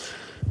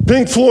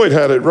 Pink Floyd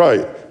had it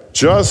right.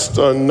 Just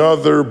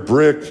another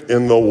brick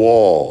in the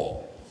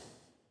wall.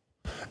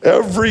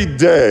 Every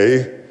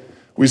day,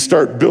 we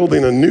start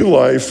building a new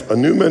life, a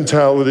new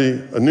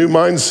mentality, a new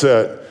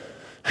mindset.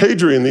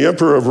 Hadrian, the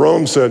emperor of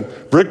Rome,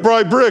 said, brick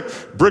by brick,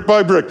 brick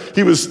by brick.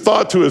 He was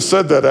thought to have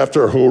said that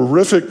after a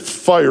horrific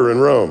fire in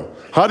Rome.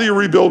 How do you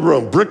rebuild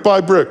Rome? Brick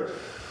by brick.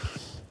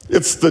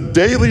 It's the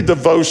daily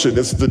devotion,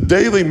 it's the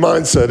daily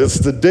mindset, it's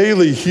the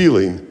daily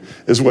healing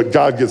is what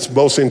God gets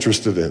most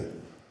interested in.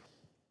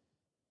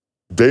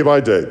 Day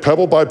by day,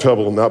 pebble by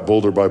pebble, not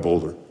boulder by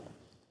boulder.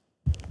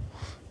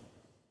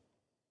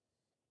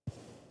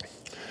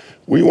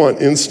 We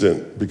want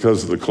instant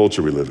because of the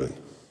culture we live in.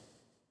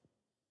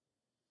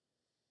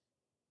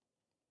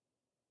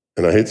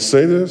 And I hate to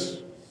say this,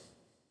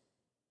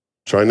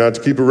 try not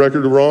to keep a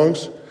record of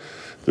wrongs.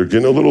 They're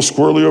getting a little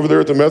squirrely over there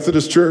at the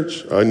Methodist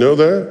Church. I know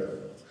that.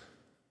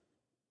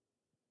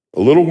 A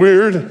little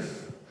weird,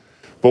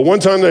 but one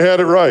time they had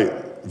it right.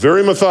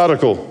 Very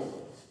methodical.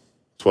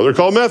 That's why they're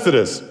called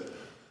Methodists.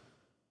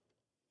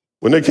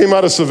 When they came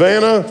out of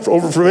Savannah,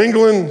 over from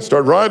England,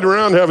 started riding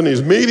around having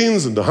these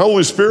meetings and the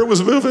Holy Spirit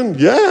was moving,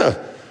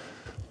 yeah.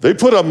 They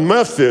put a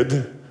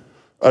method,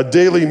 a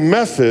daily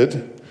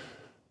method,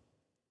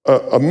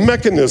 a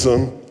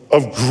mechanism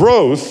of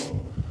growth,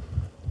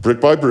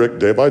 brick by brick,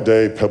 day by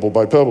day, pebble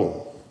by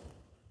pebble.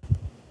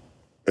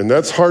 And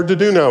that's hard to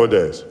do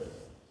nowadays.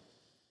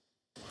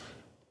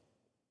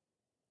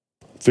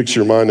 Fix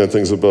your mind on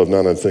things above,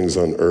 not on things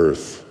on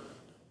earth.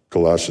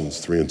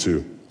 Colossians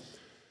 3:2.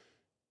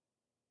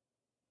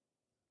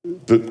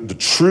 The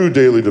true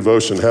daily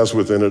devotion has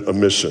within it a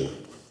mission.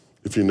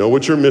 If you know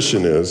what your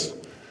mission is,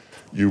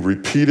 you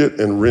repeat it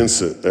and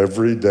rinse it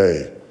every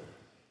day.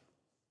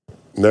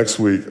 Next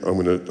week, I'm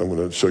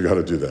gonna show you how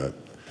to do that.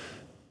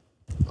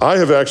 I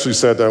have actually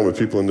sat down with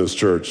people in this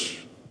church.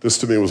 This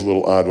to me was a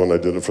little odd when I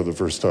did it for the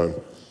first time.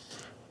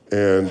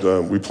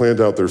 And we planned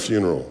out their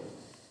funeral.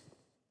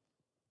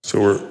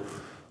 So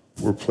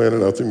we're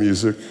planning out the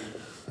music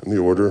and the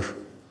order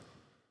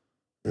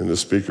and the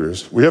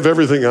speakers. We have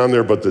everything on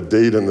there but the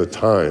date and the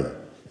time.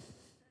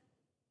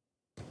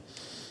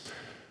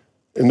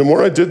 And the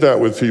more I did that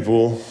with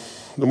people,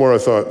 the more I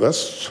thought,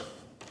 that's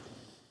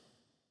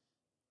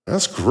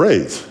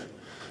great.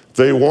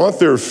 They want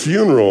their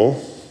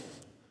funeral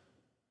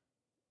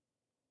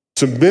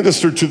to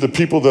minister to the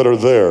people that are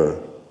there.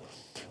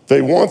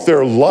 They want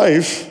their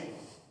life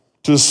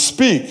to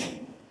speak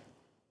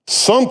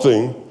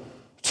something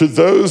to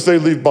those they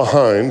leave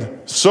behind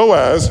so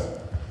as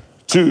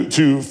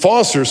to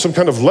foster some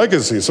kind of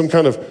legacy, some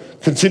kind of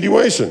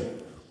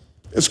continuation.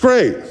 It's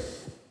great.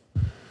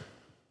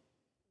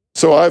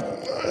 So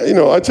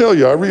I tell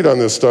you, I read on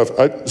this stuff.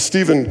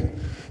 Stephen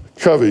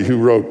Covey,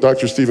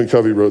 Dr. Stephen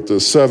Covey wrote the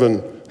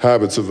 7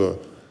 Habits of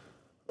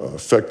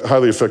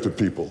Highly Effective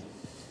People.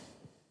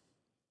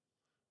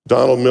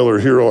 Donald Miller,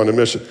 Hero on a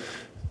Mission.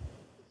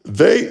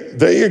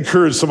 They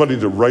encourage somebody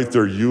to write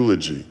their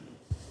eulogy.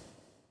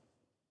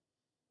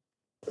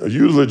 A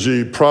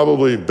eulogy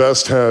probably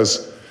best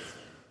has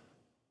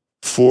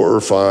 4 or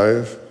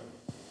 5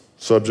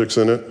 subjects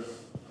in it.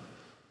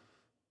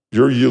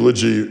 Your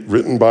eulogy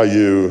written by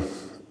you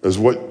is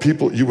what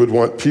you would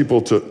want people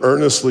to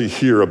earnestly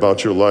hear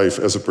about your life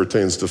as it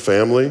pertains to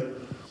family,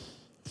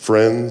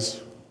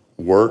 friends,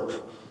 work,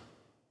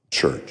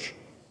 church.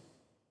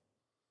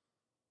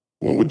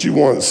 What would you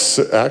want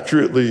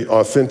accurately,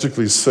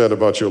 authentically said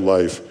about your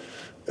life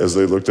as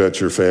they looked at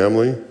your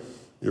family,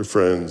 your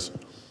friends,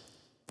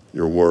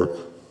 your work,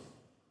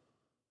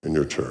 and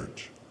your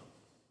church?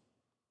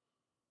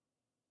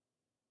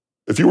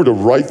 If you were to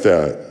write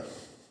that,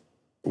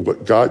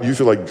 what you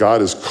feel like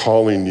God is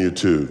calling you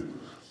to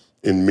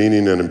in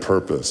meaning and in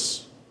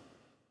purpose.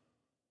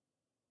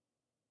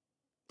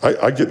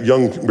 I get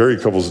young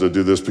married couples to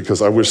do this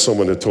because I wish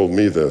someone had told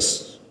me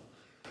this.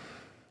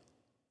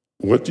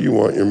 What do you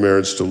want your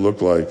marriage to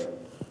look like?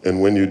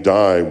 And when you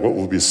die, what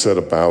will be said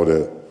about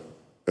it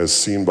as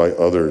seen by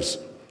others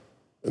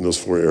in those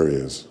 4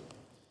 areas?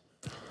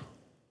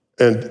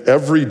 And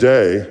every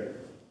day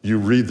you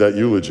read that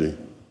eulogy.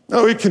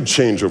 Now it can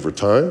change over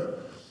time,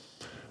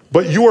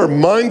 but you are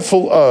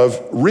mindful of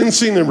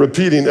rinsing and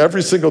repeating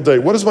every single day.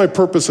 What is my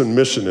purpose and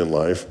mission in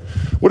life?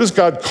 What has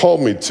God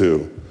called me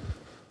to?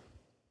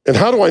 And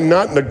how do I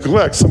not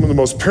neglect some of the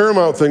most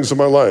paramount things in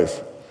my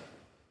life?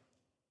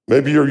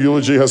 Maybe your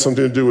eulogy has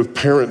something to do with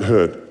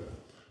parenthood,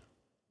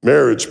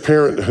 marriage,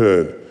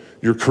 parenthood,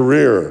 your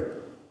career,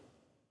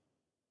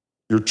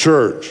 your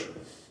church.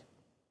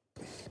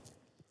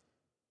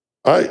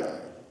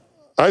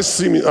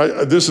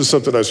 This is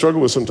something I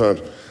struggle with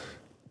sometimes.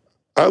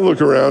 I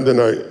look around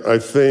and I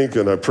think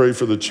and I pray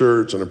for the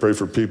church and I pray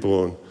for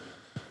people. And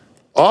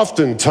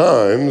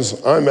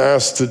oftentimes, I'm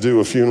asked to do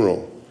a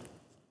funeral.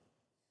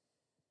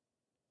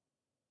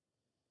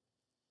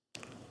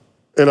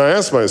 And I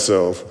ask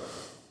myself,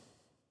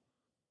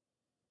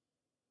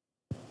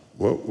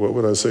 what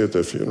would I say at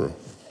that funeral?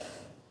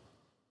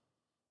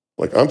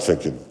 Like, I'm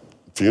thinking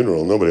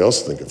funeral, nobody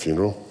else is thinking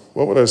funeral.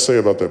 What would I say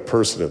about that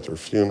person at their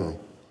funeral?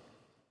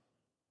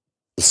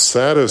 The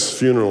saddest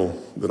funeral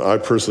that I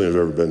personally have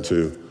ever been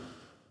to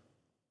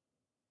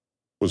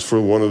was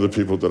for one of the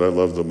people that I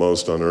loved the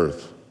most on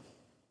earth,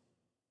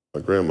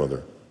 my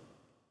grandmother.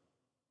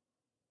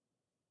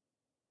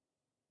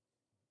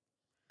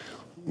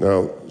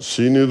 Now,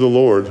 she knew the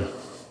Lord,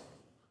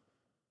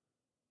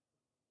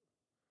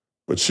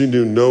 but she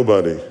knew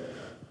nobody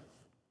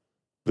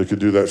that could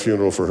do that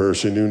funeral for her.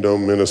 She knew no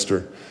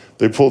minister.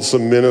 They pulled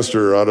some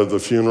minister out of the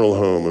funeral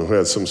home and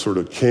had some sort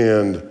of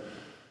canned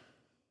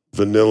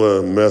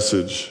vanilla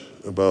message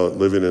about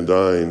living and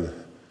dying,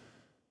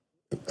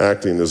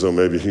 acting as though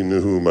maybe he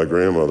knew who my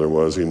grandmother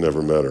was. He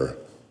never met her.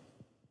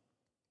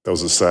 That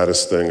was the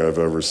saddest thing I've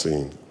ever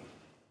seen.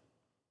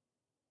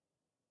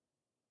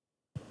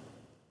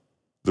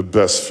 The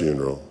best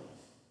funeral,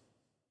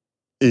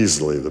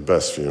 easily the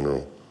best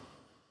funeral,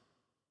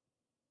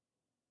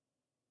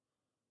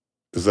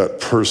 is that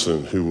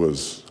person who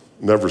was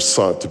never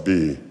sought to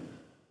be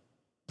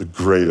the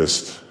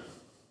greatest,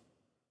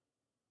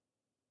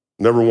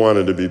 never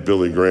wanted to be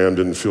Billy Graham,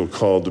 didn't feel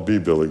called to be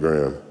Billy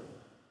Graham,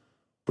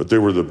 but they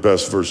were the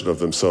best version of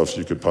themselves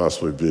you could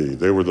possibly be.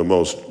 They were the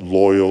most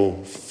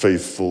loyal,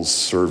 faithful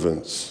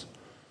servants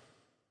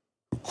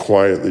who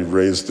quietly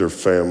raised their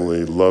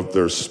family, loved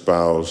their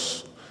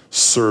spouse,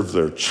 served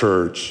their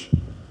church,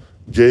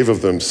 gave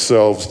of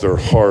themselves, their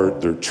heart,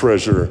 their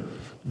treasure.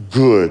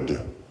 Good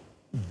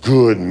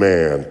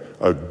man,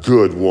 a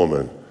good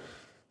woman.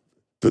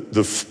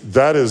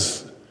 That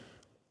is,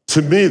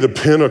 to me, the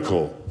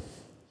pinnacle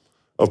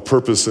of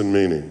purpose and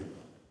meaning.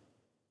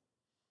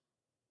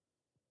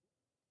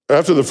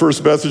 After the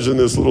first message in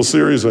this little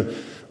series,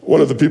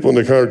 one of the people in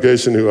the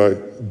congregation who I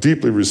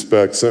deeply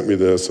respect sent me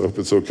this. I hope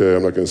it's okay,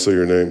 I'm not going to say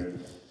your name.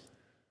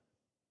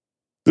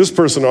 This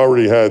person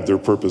already had their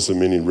purpose and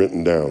meaning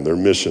written down, their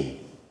mission: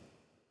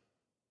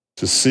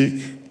 to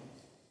seek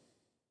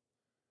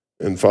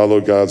and follow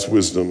God's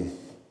wisdom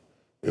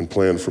and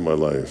plan for my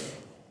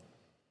life,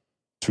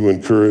 to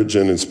encourage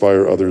and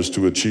inspire others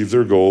to achieve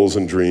their goals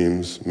and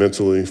dreams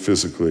mentally,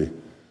 physically,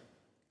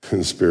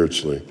 and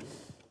spiritually.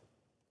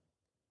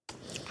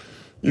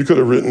 You could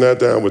have written that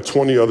down with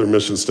 20 other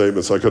mission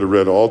statements. I could have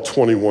read all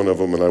 21 of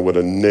them and I would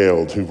have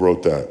nailed who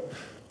wrote that,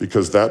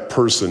 because that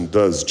person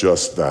does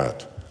just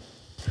that.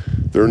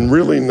 They're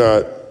really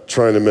not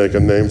trying to make a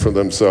name for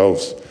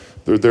themselves.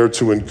 They're there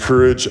to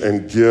encourage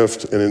and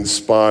gift and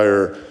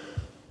inspire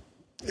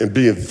and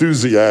be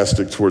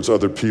enthusiastic towards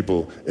other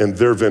people and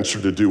their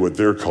venture to do what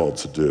they're called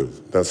to do.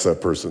 That's that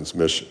person's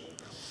mission.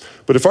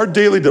 But if our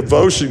daily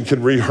devotion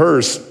can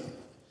rehearse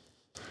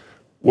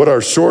what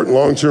our short and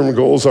long-term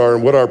goals are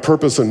and what our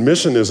purpose and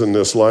mission is in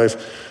this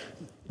life,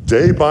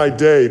 day by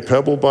day,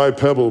 pebble by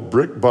pebble,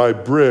 brick by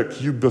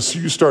brick,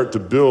 you start to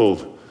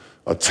build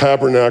a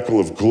tabernacle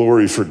of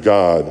glory for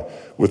God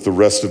with the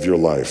rest of your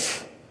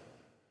life.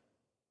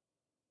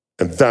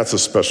 And that's a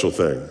special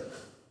thing.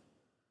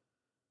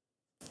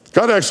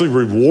 God actually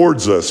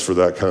rewards us for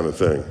that kind of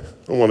thing.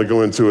 I don't want to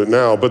go into it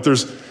now, but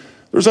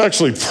there's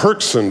actually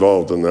perks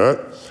involved in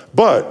that.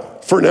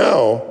 But for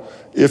now,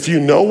 if you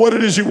know what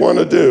it is you want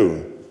to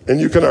do, and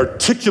you can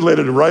articulate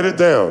it and write it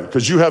down,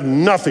 because you have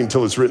nothing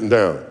till it's written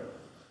down.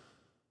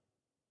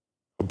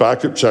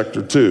 Habakkuk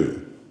chapter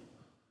 2.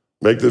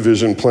 Make the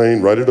vision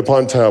plain, write it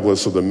upon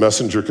tablets so the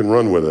messenger can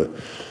run with it.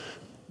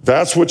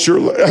 That's what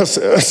your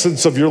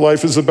essence of your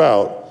life is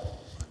about.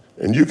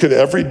 And you can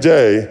every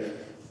day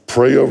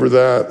pray over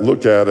that,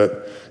 look at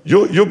it.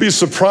 You'll be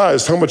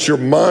surprised how much your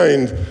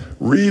mind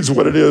reads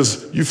what it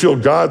is you feel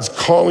God's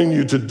calling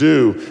you to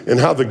do, and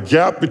how the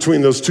gap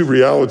between those two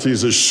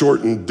realities is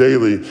shortened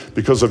daily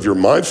because of your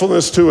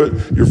mindfulness to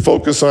it, your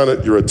focus on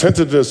it, your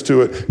attentiveness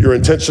to it, your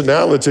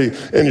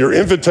intentionality, and your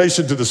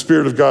invitation to the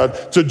Spirit of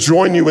God to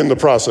join you in the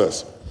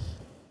process.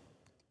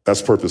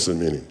 That's purpose and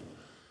meaning.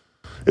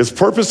 It's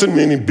purpose and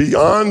meaning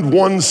beyond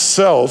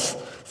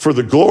oneself for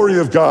the glory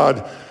of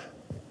God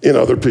in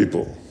other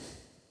people.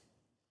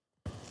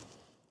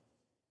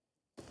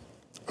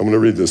 I'm going to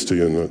read this to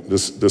you, and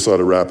this ought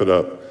to wrap it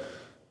up.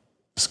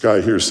 This guy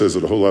here says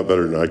it a whole lot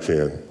better than I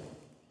can.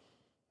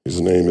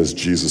 His name is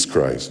Jesus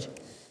Christ.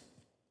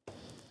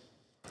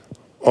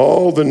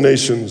 All the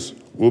nations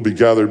will be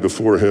gathered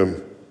before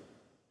him,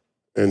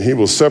 and he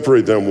will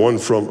separate them one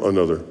from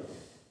another.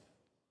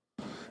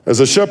 As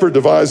a shepherd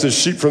divides his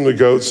sheep from the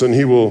goats, and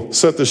he will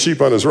set the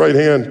sheep on his right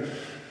hand,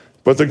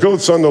 but the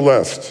goats on the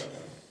left.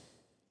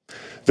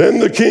 Then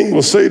the king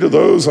will say to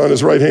those on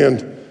his right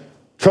hand,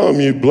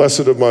 "Come, you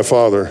blessed of my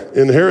Father,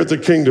 inherit the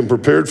kingdom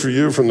prepared for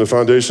you from the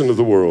foundation of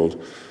the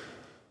world.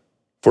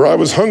 For I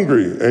was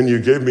hungry, and you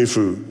gave me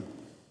food.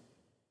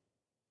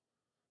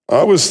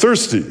 I was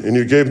thirsty, and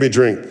you gave me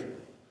drink.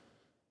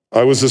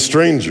 I was a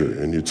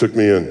stranger, and you took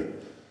me in.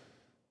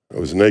 I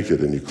was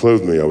naked, and you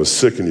clothed me. I was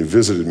sick, and you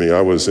visited me.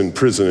 I was in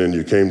prison, and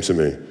you came to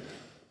me.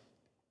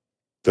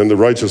 Then the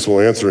righteous will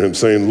answer him,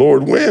 saying,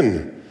 Lord,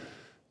 when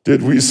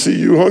did we see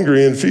you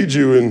hungry and feed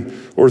you,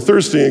 or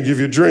thirsty and give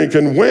you drink?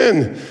 And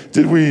when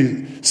did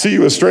we see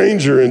you a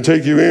stranger and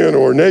take you in,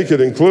 or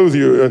naked and clothe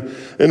you?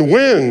 And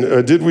when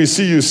did we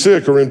see you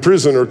sick or in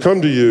prison or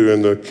come to you?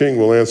 And the king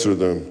will answer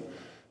them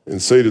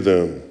and say to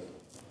them,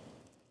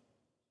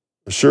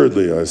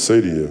 assuredly, I say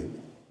to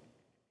you,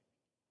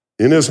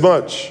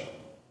 inasmuch,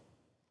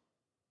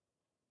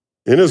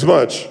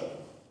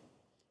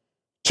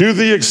 to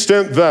the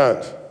extent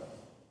that,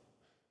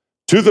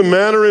 to the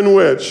manner in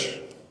which,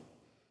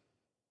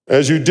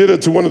 as you did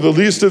it to one of the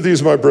least of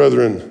these, my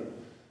brethren,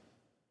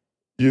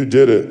 you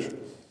did it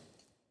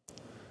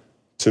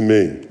to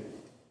me.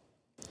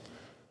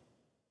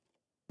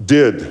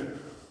 Did.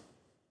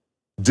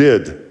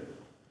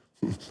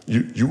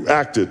 You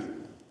acted.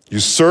 You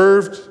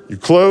served. You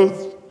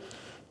clothed.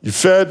 You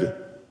fed.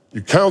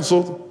 You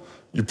counseled.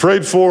 You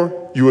prayed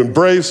for. You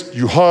embraced.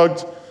 You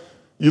hugged.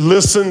 You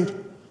listened.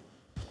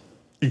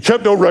 You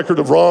kept no record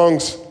of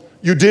wrongs.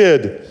 You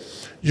did.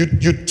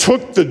 You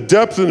took the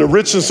depth and the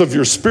richness of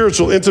your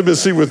spiritual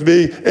intimacy with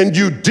me, and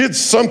you did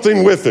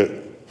something with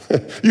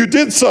it. You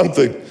did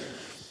something.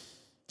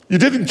 You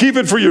didn't keep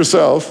it for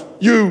yourself.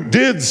 You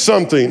did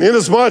something.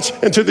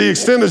 Inasmuch and to the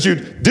extent as you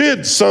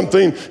did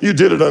something, you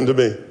did it unto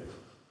me.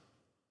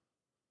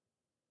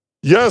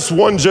 Yes,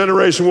 one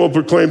generation will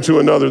proclaim to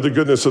another the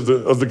goodness of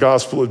the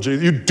gospel of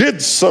Jesus. You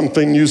did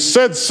something, you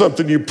said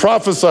something, you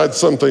prophesied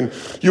something,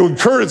 you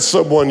encouraged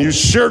someone, you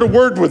shared a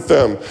word with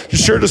them, you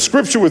shared a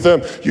scripture with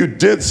them, you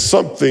did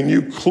something,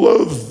 you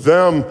clothed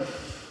them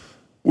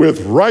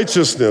with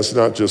righteousness,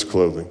 not just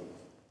clothing.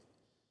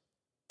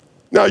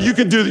 Now you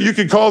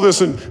can call this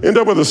and end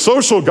up with a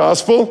social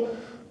gospel,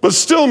 but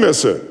still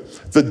miss it.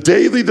 The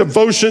daily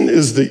devotion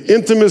is the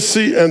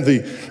intimacy and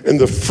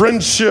the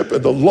friendship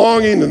and the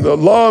longing and the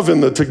love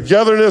and the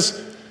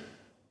togetherness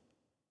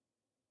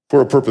for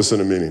a purpose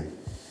and a meaning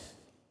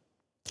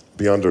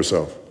beyond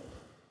ourselves.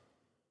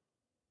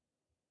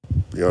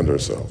 Beyond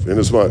ourselves.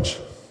 Inasmuch.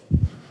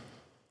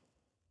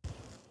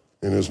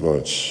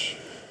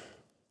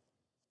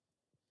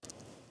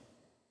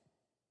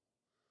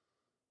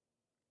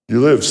 You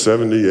live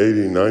 70,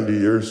 80, 90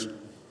 years,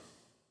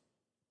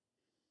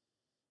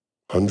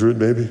 100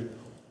 maybe.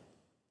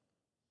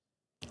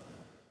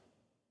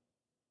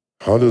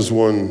 How does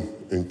one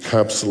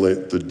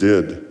encapsulate the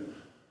did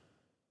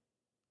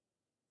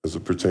as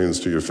it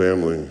pertains to your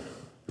family, your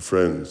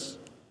friends,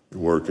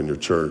 your work, and your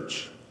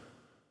church?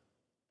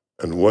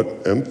 And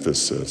what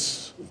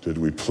emphasis did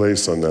we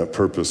place on that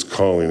purpose,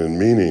 calling, and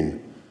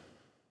meaning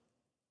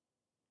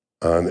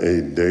on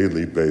a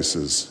daily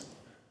basis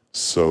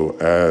so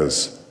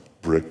as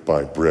brick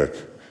by brick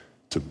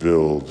to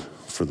build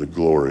for the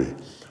glory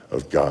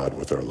of God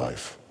with our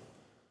life?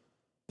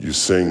 You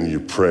sing,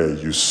 you pray,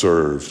 you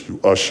serve, you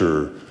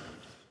usher,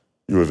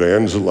 you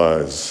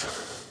evangelize.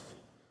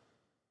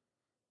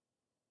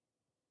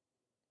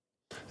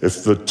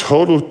 If the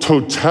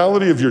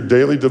totality of your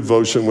daily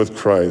devotion with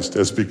Christ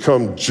has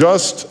become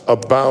just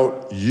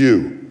about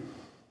you,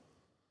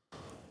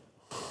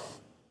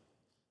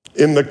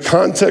 in the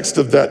context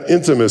of that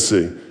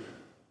intimacy,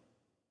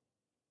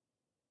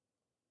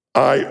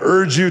 I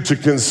urge you to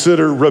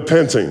consider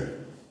repenting.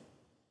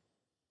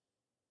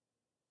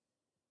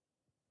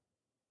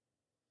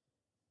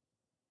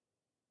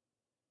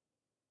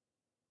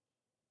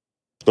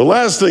 The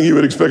last thing you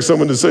would expect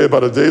someone to say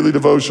about a daily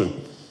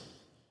devotion,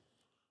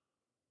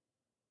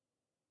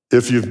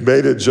 if you've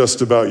made it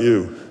just about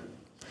you,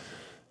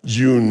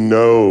 you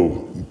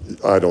know,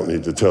 I don't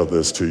need to tell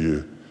this to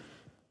you,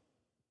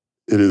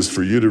 it is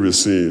for you to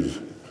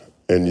receive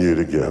and you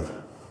to give.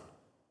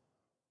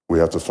 We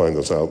have to find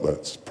those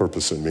outlets,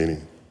 purpose and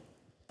meaning.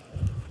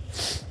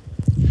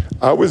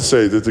 I would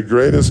say that the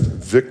greatest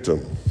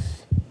victim,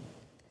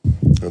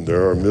 and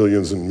there are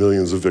millions and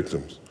millions of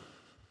victims,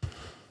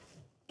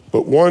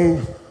 but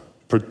one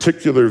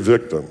particular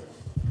victim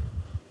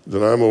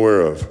that I'm aware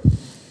of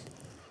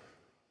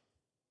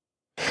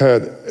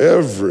had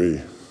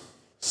every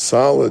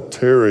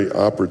solitary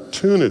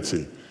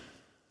opportunity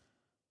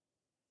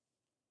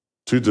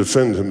to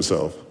defend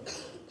himself,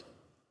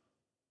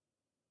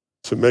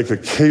 to make a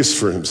case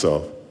for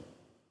himself,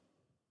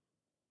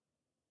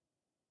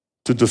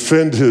 to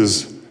defend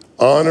his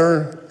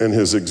honor and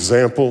his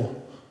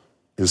example,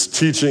 his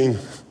teaching,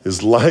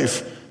 his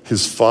life,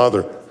 his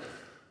father.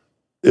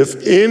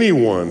 If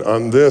anyone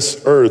on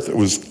this earth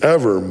was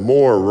ever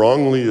more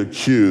wrongly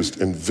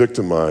accused and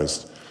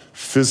victimized,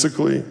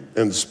 physically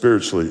and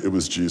spiritually, it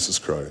was Jesus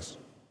Christ.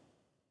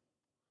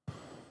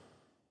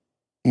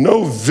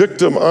 No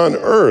victim on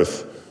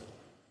earth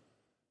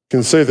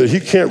can say that he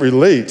can't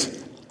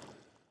relate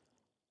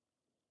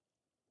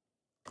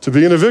to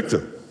being a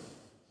victim.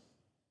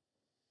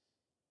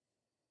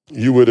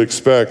 You would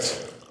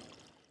expect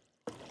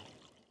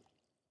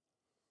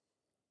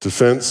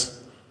defense,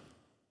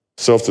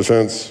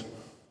 self-defense,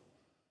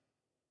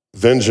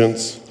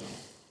 vengeance,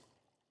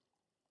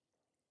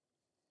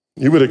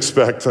 You would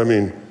expect,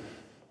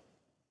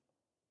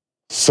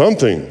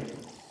 something.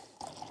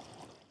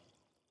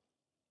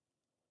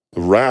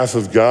 The wrath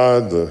of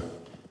God, the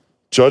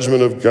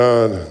judgment of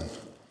God,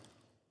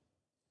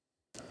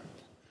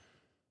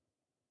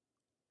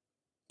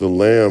 the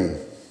lamb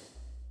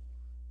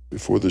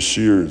before the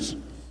shears.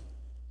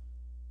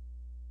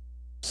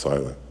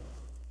 Silent.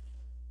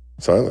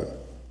 Silent.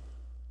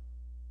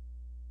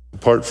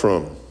 Apart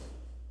from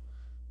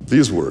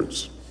these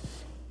words,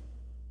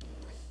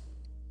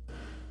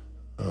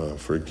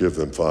 forgive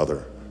them,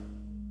 Father.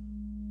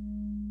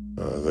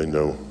 They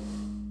know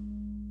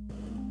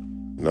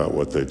not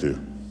what they do.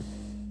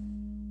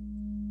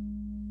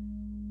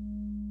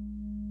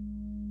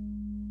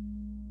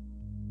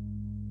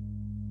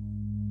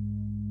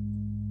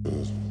 It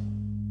was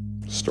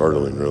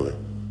startling, really.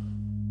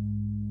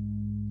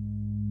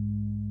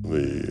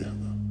 The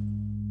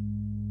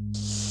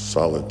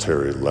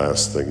solitary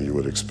last thing you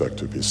would expect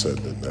to be said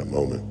in that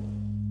moment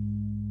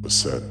was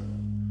said.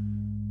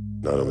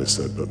 Not only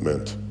said, but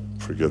meant.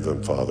 Forgive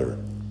them, Father.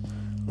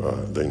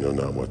 They know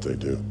not what they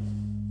do.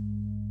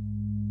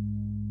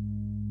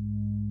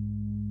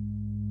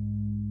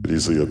 Could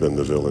easily have been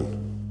the villain,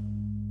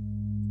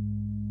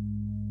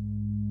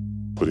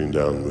 putting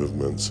down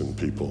movements and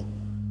people.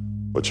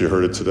 But you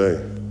heard it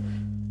today,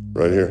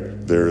 right here.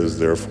 There is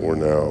therefore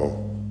now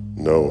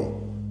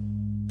no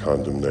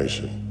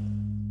condemnation,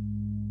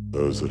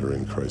 those that are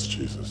in Christ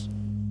Jesus.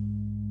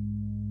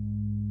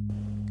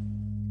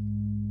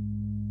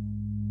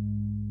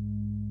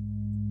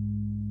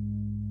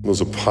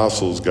 Those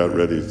apostles got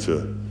ready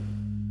to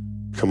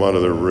come out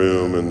of their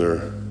room and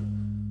their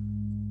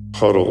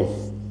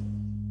huddle,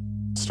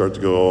 start to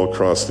go all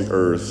across the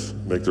earth,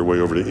 make their way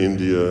over to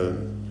India,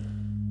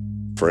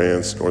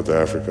 France, North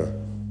Africa.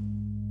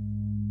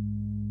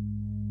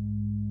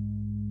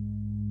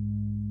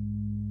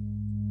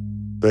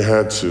 They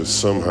had to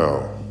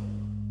somehow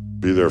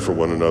be there for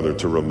one another,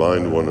 to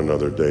remind one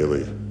another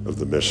daily of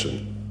the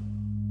mission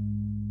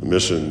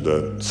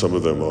that some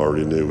of them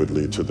already knew would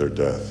lead to their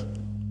death,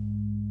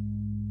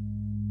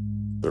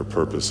 their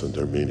purpose and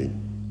their meaning.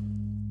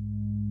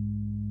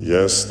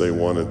 Yes, they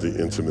wanted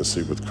the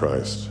intimacy with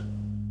Christ,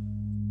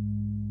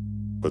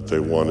 but they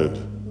wanted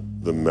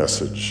the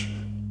message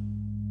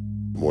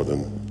more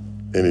than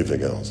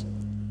anything else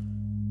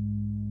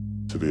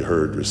to be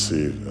heard,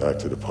 received,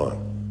 acted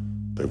upon.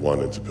 They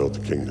wanted to build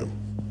the kingdom.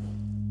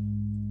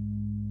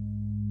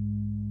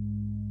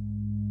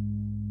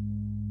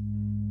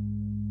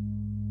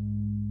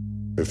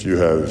 If you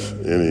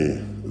have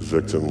any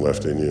victim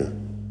left in you,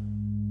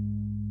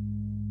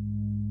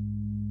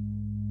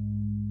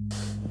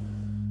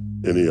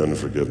 any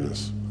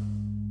unforgiveness,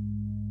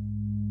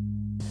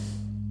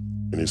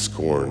 any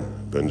scorn,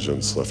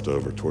 vengeance left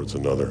over towards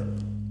another,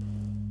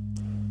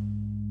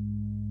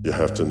 you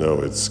have to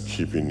know it's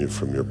keeping you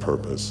from your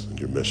purpose and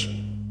your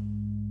mission.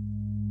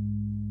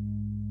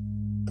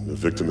 And the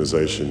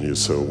victimization you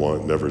so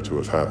want never to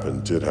have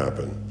happened did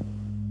happen.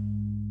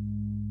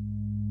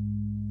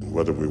 And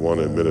whether we want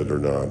to admit it or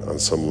not, on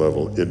some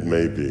level, it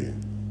may be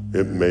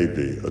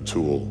a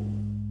tool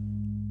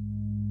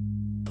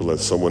to let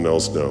someone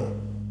else know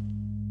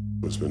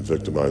who's been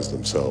victimized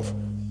themselves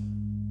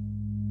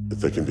that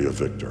they can be a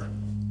victor.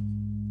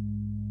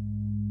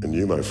 And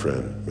you, my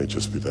friend, may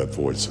just be that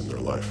voice in their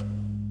life.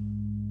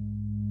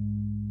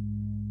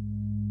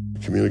 The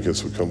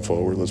communicants would come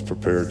forward. Let's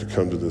prepare to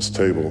come to this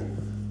table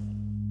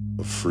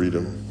of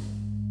freedom.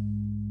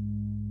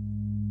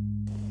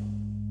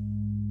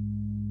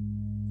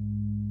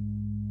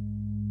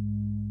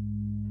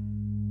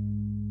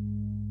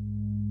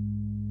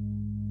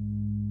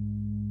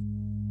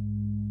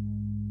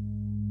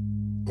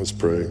 Let's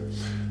pray.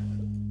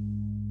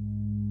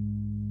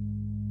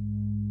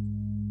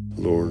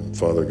 Lord,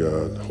 Father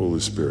God, Holy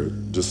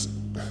Spirit, just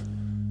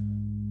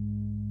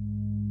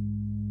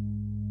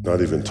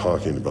not even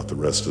talking about the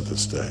rest of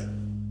this day,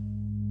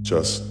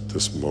 just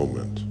this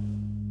moment.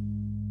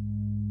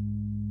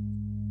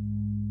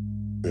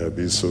 May I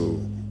be so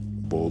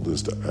bold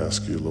as to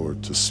ask you,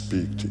 Lord, to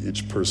speak to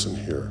each person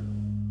here.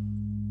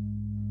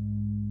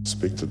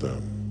 Speak to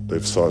them.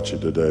 They've sought you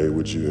today.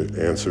 Would you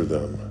answer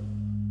them?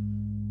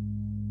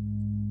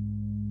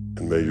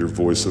 And may your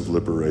voice of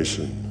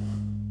liberation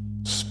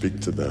speak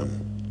to them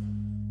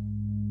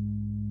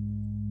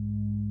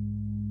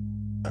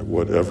at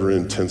whatever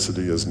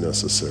intensity is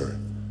necessary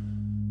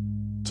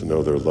to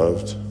know they're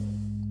loved,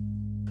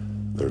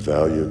 they're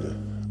valued,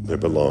 they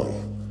belong,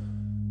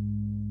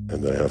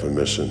 and they have a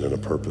mission and a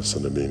purpose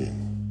and a meaning.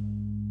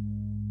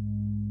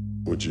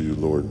 Would you,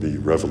 Lord, be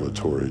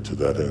revelatory to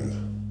that end?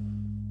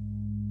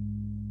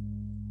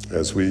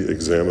 As we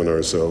examine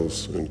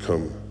ourselves and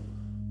come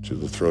to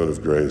the throne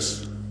of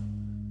grace,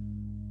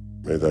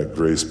 may that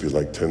grace be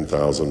like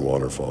 10,000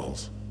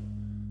 waterfalls,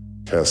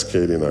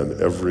 cascading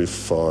on every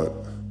thought,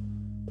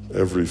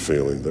 every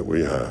feeling that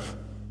we have,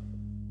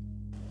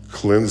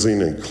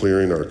 cleansing and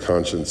clearing our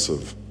conscience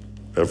of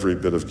every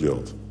bit of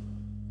guilt,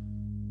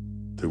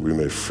 that we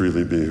may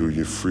freely be who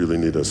you freely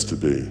need us to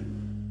be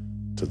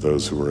to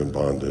those who are in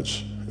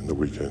bondage in the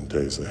weekend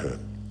days ahead.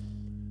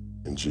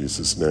 In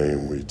Jesus'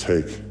 name, we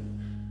take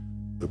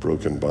the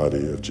broken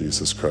body of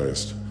Jesus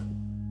Christ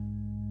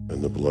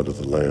and the blood of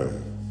the Lamb.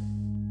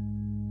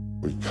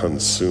 We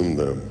consume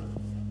them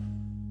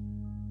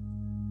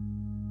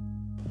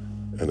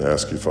and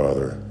ask you,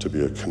 Father, to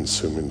be a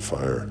consuming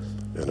fire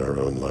in our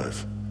own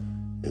life.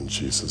 In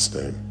Jesus'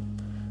 name.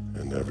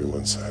 And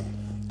everyone said,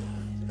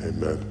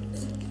 amen.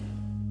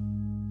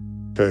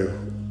 Okay,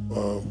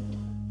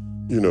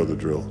 you know the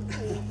drill.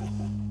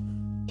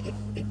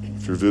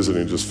 If you're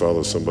visiting, just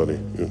follow somebody.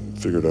 You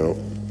figure it out.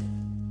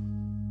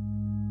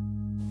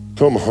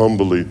 Come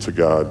humbly to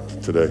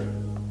God today.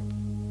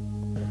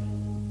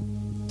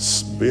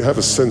 Have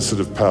a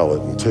sensitive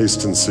palate and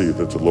taste and see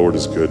that the Lord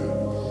is good.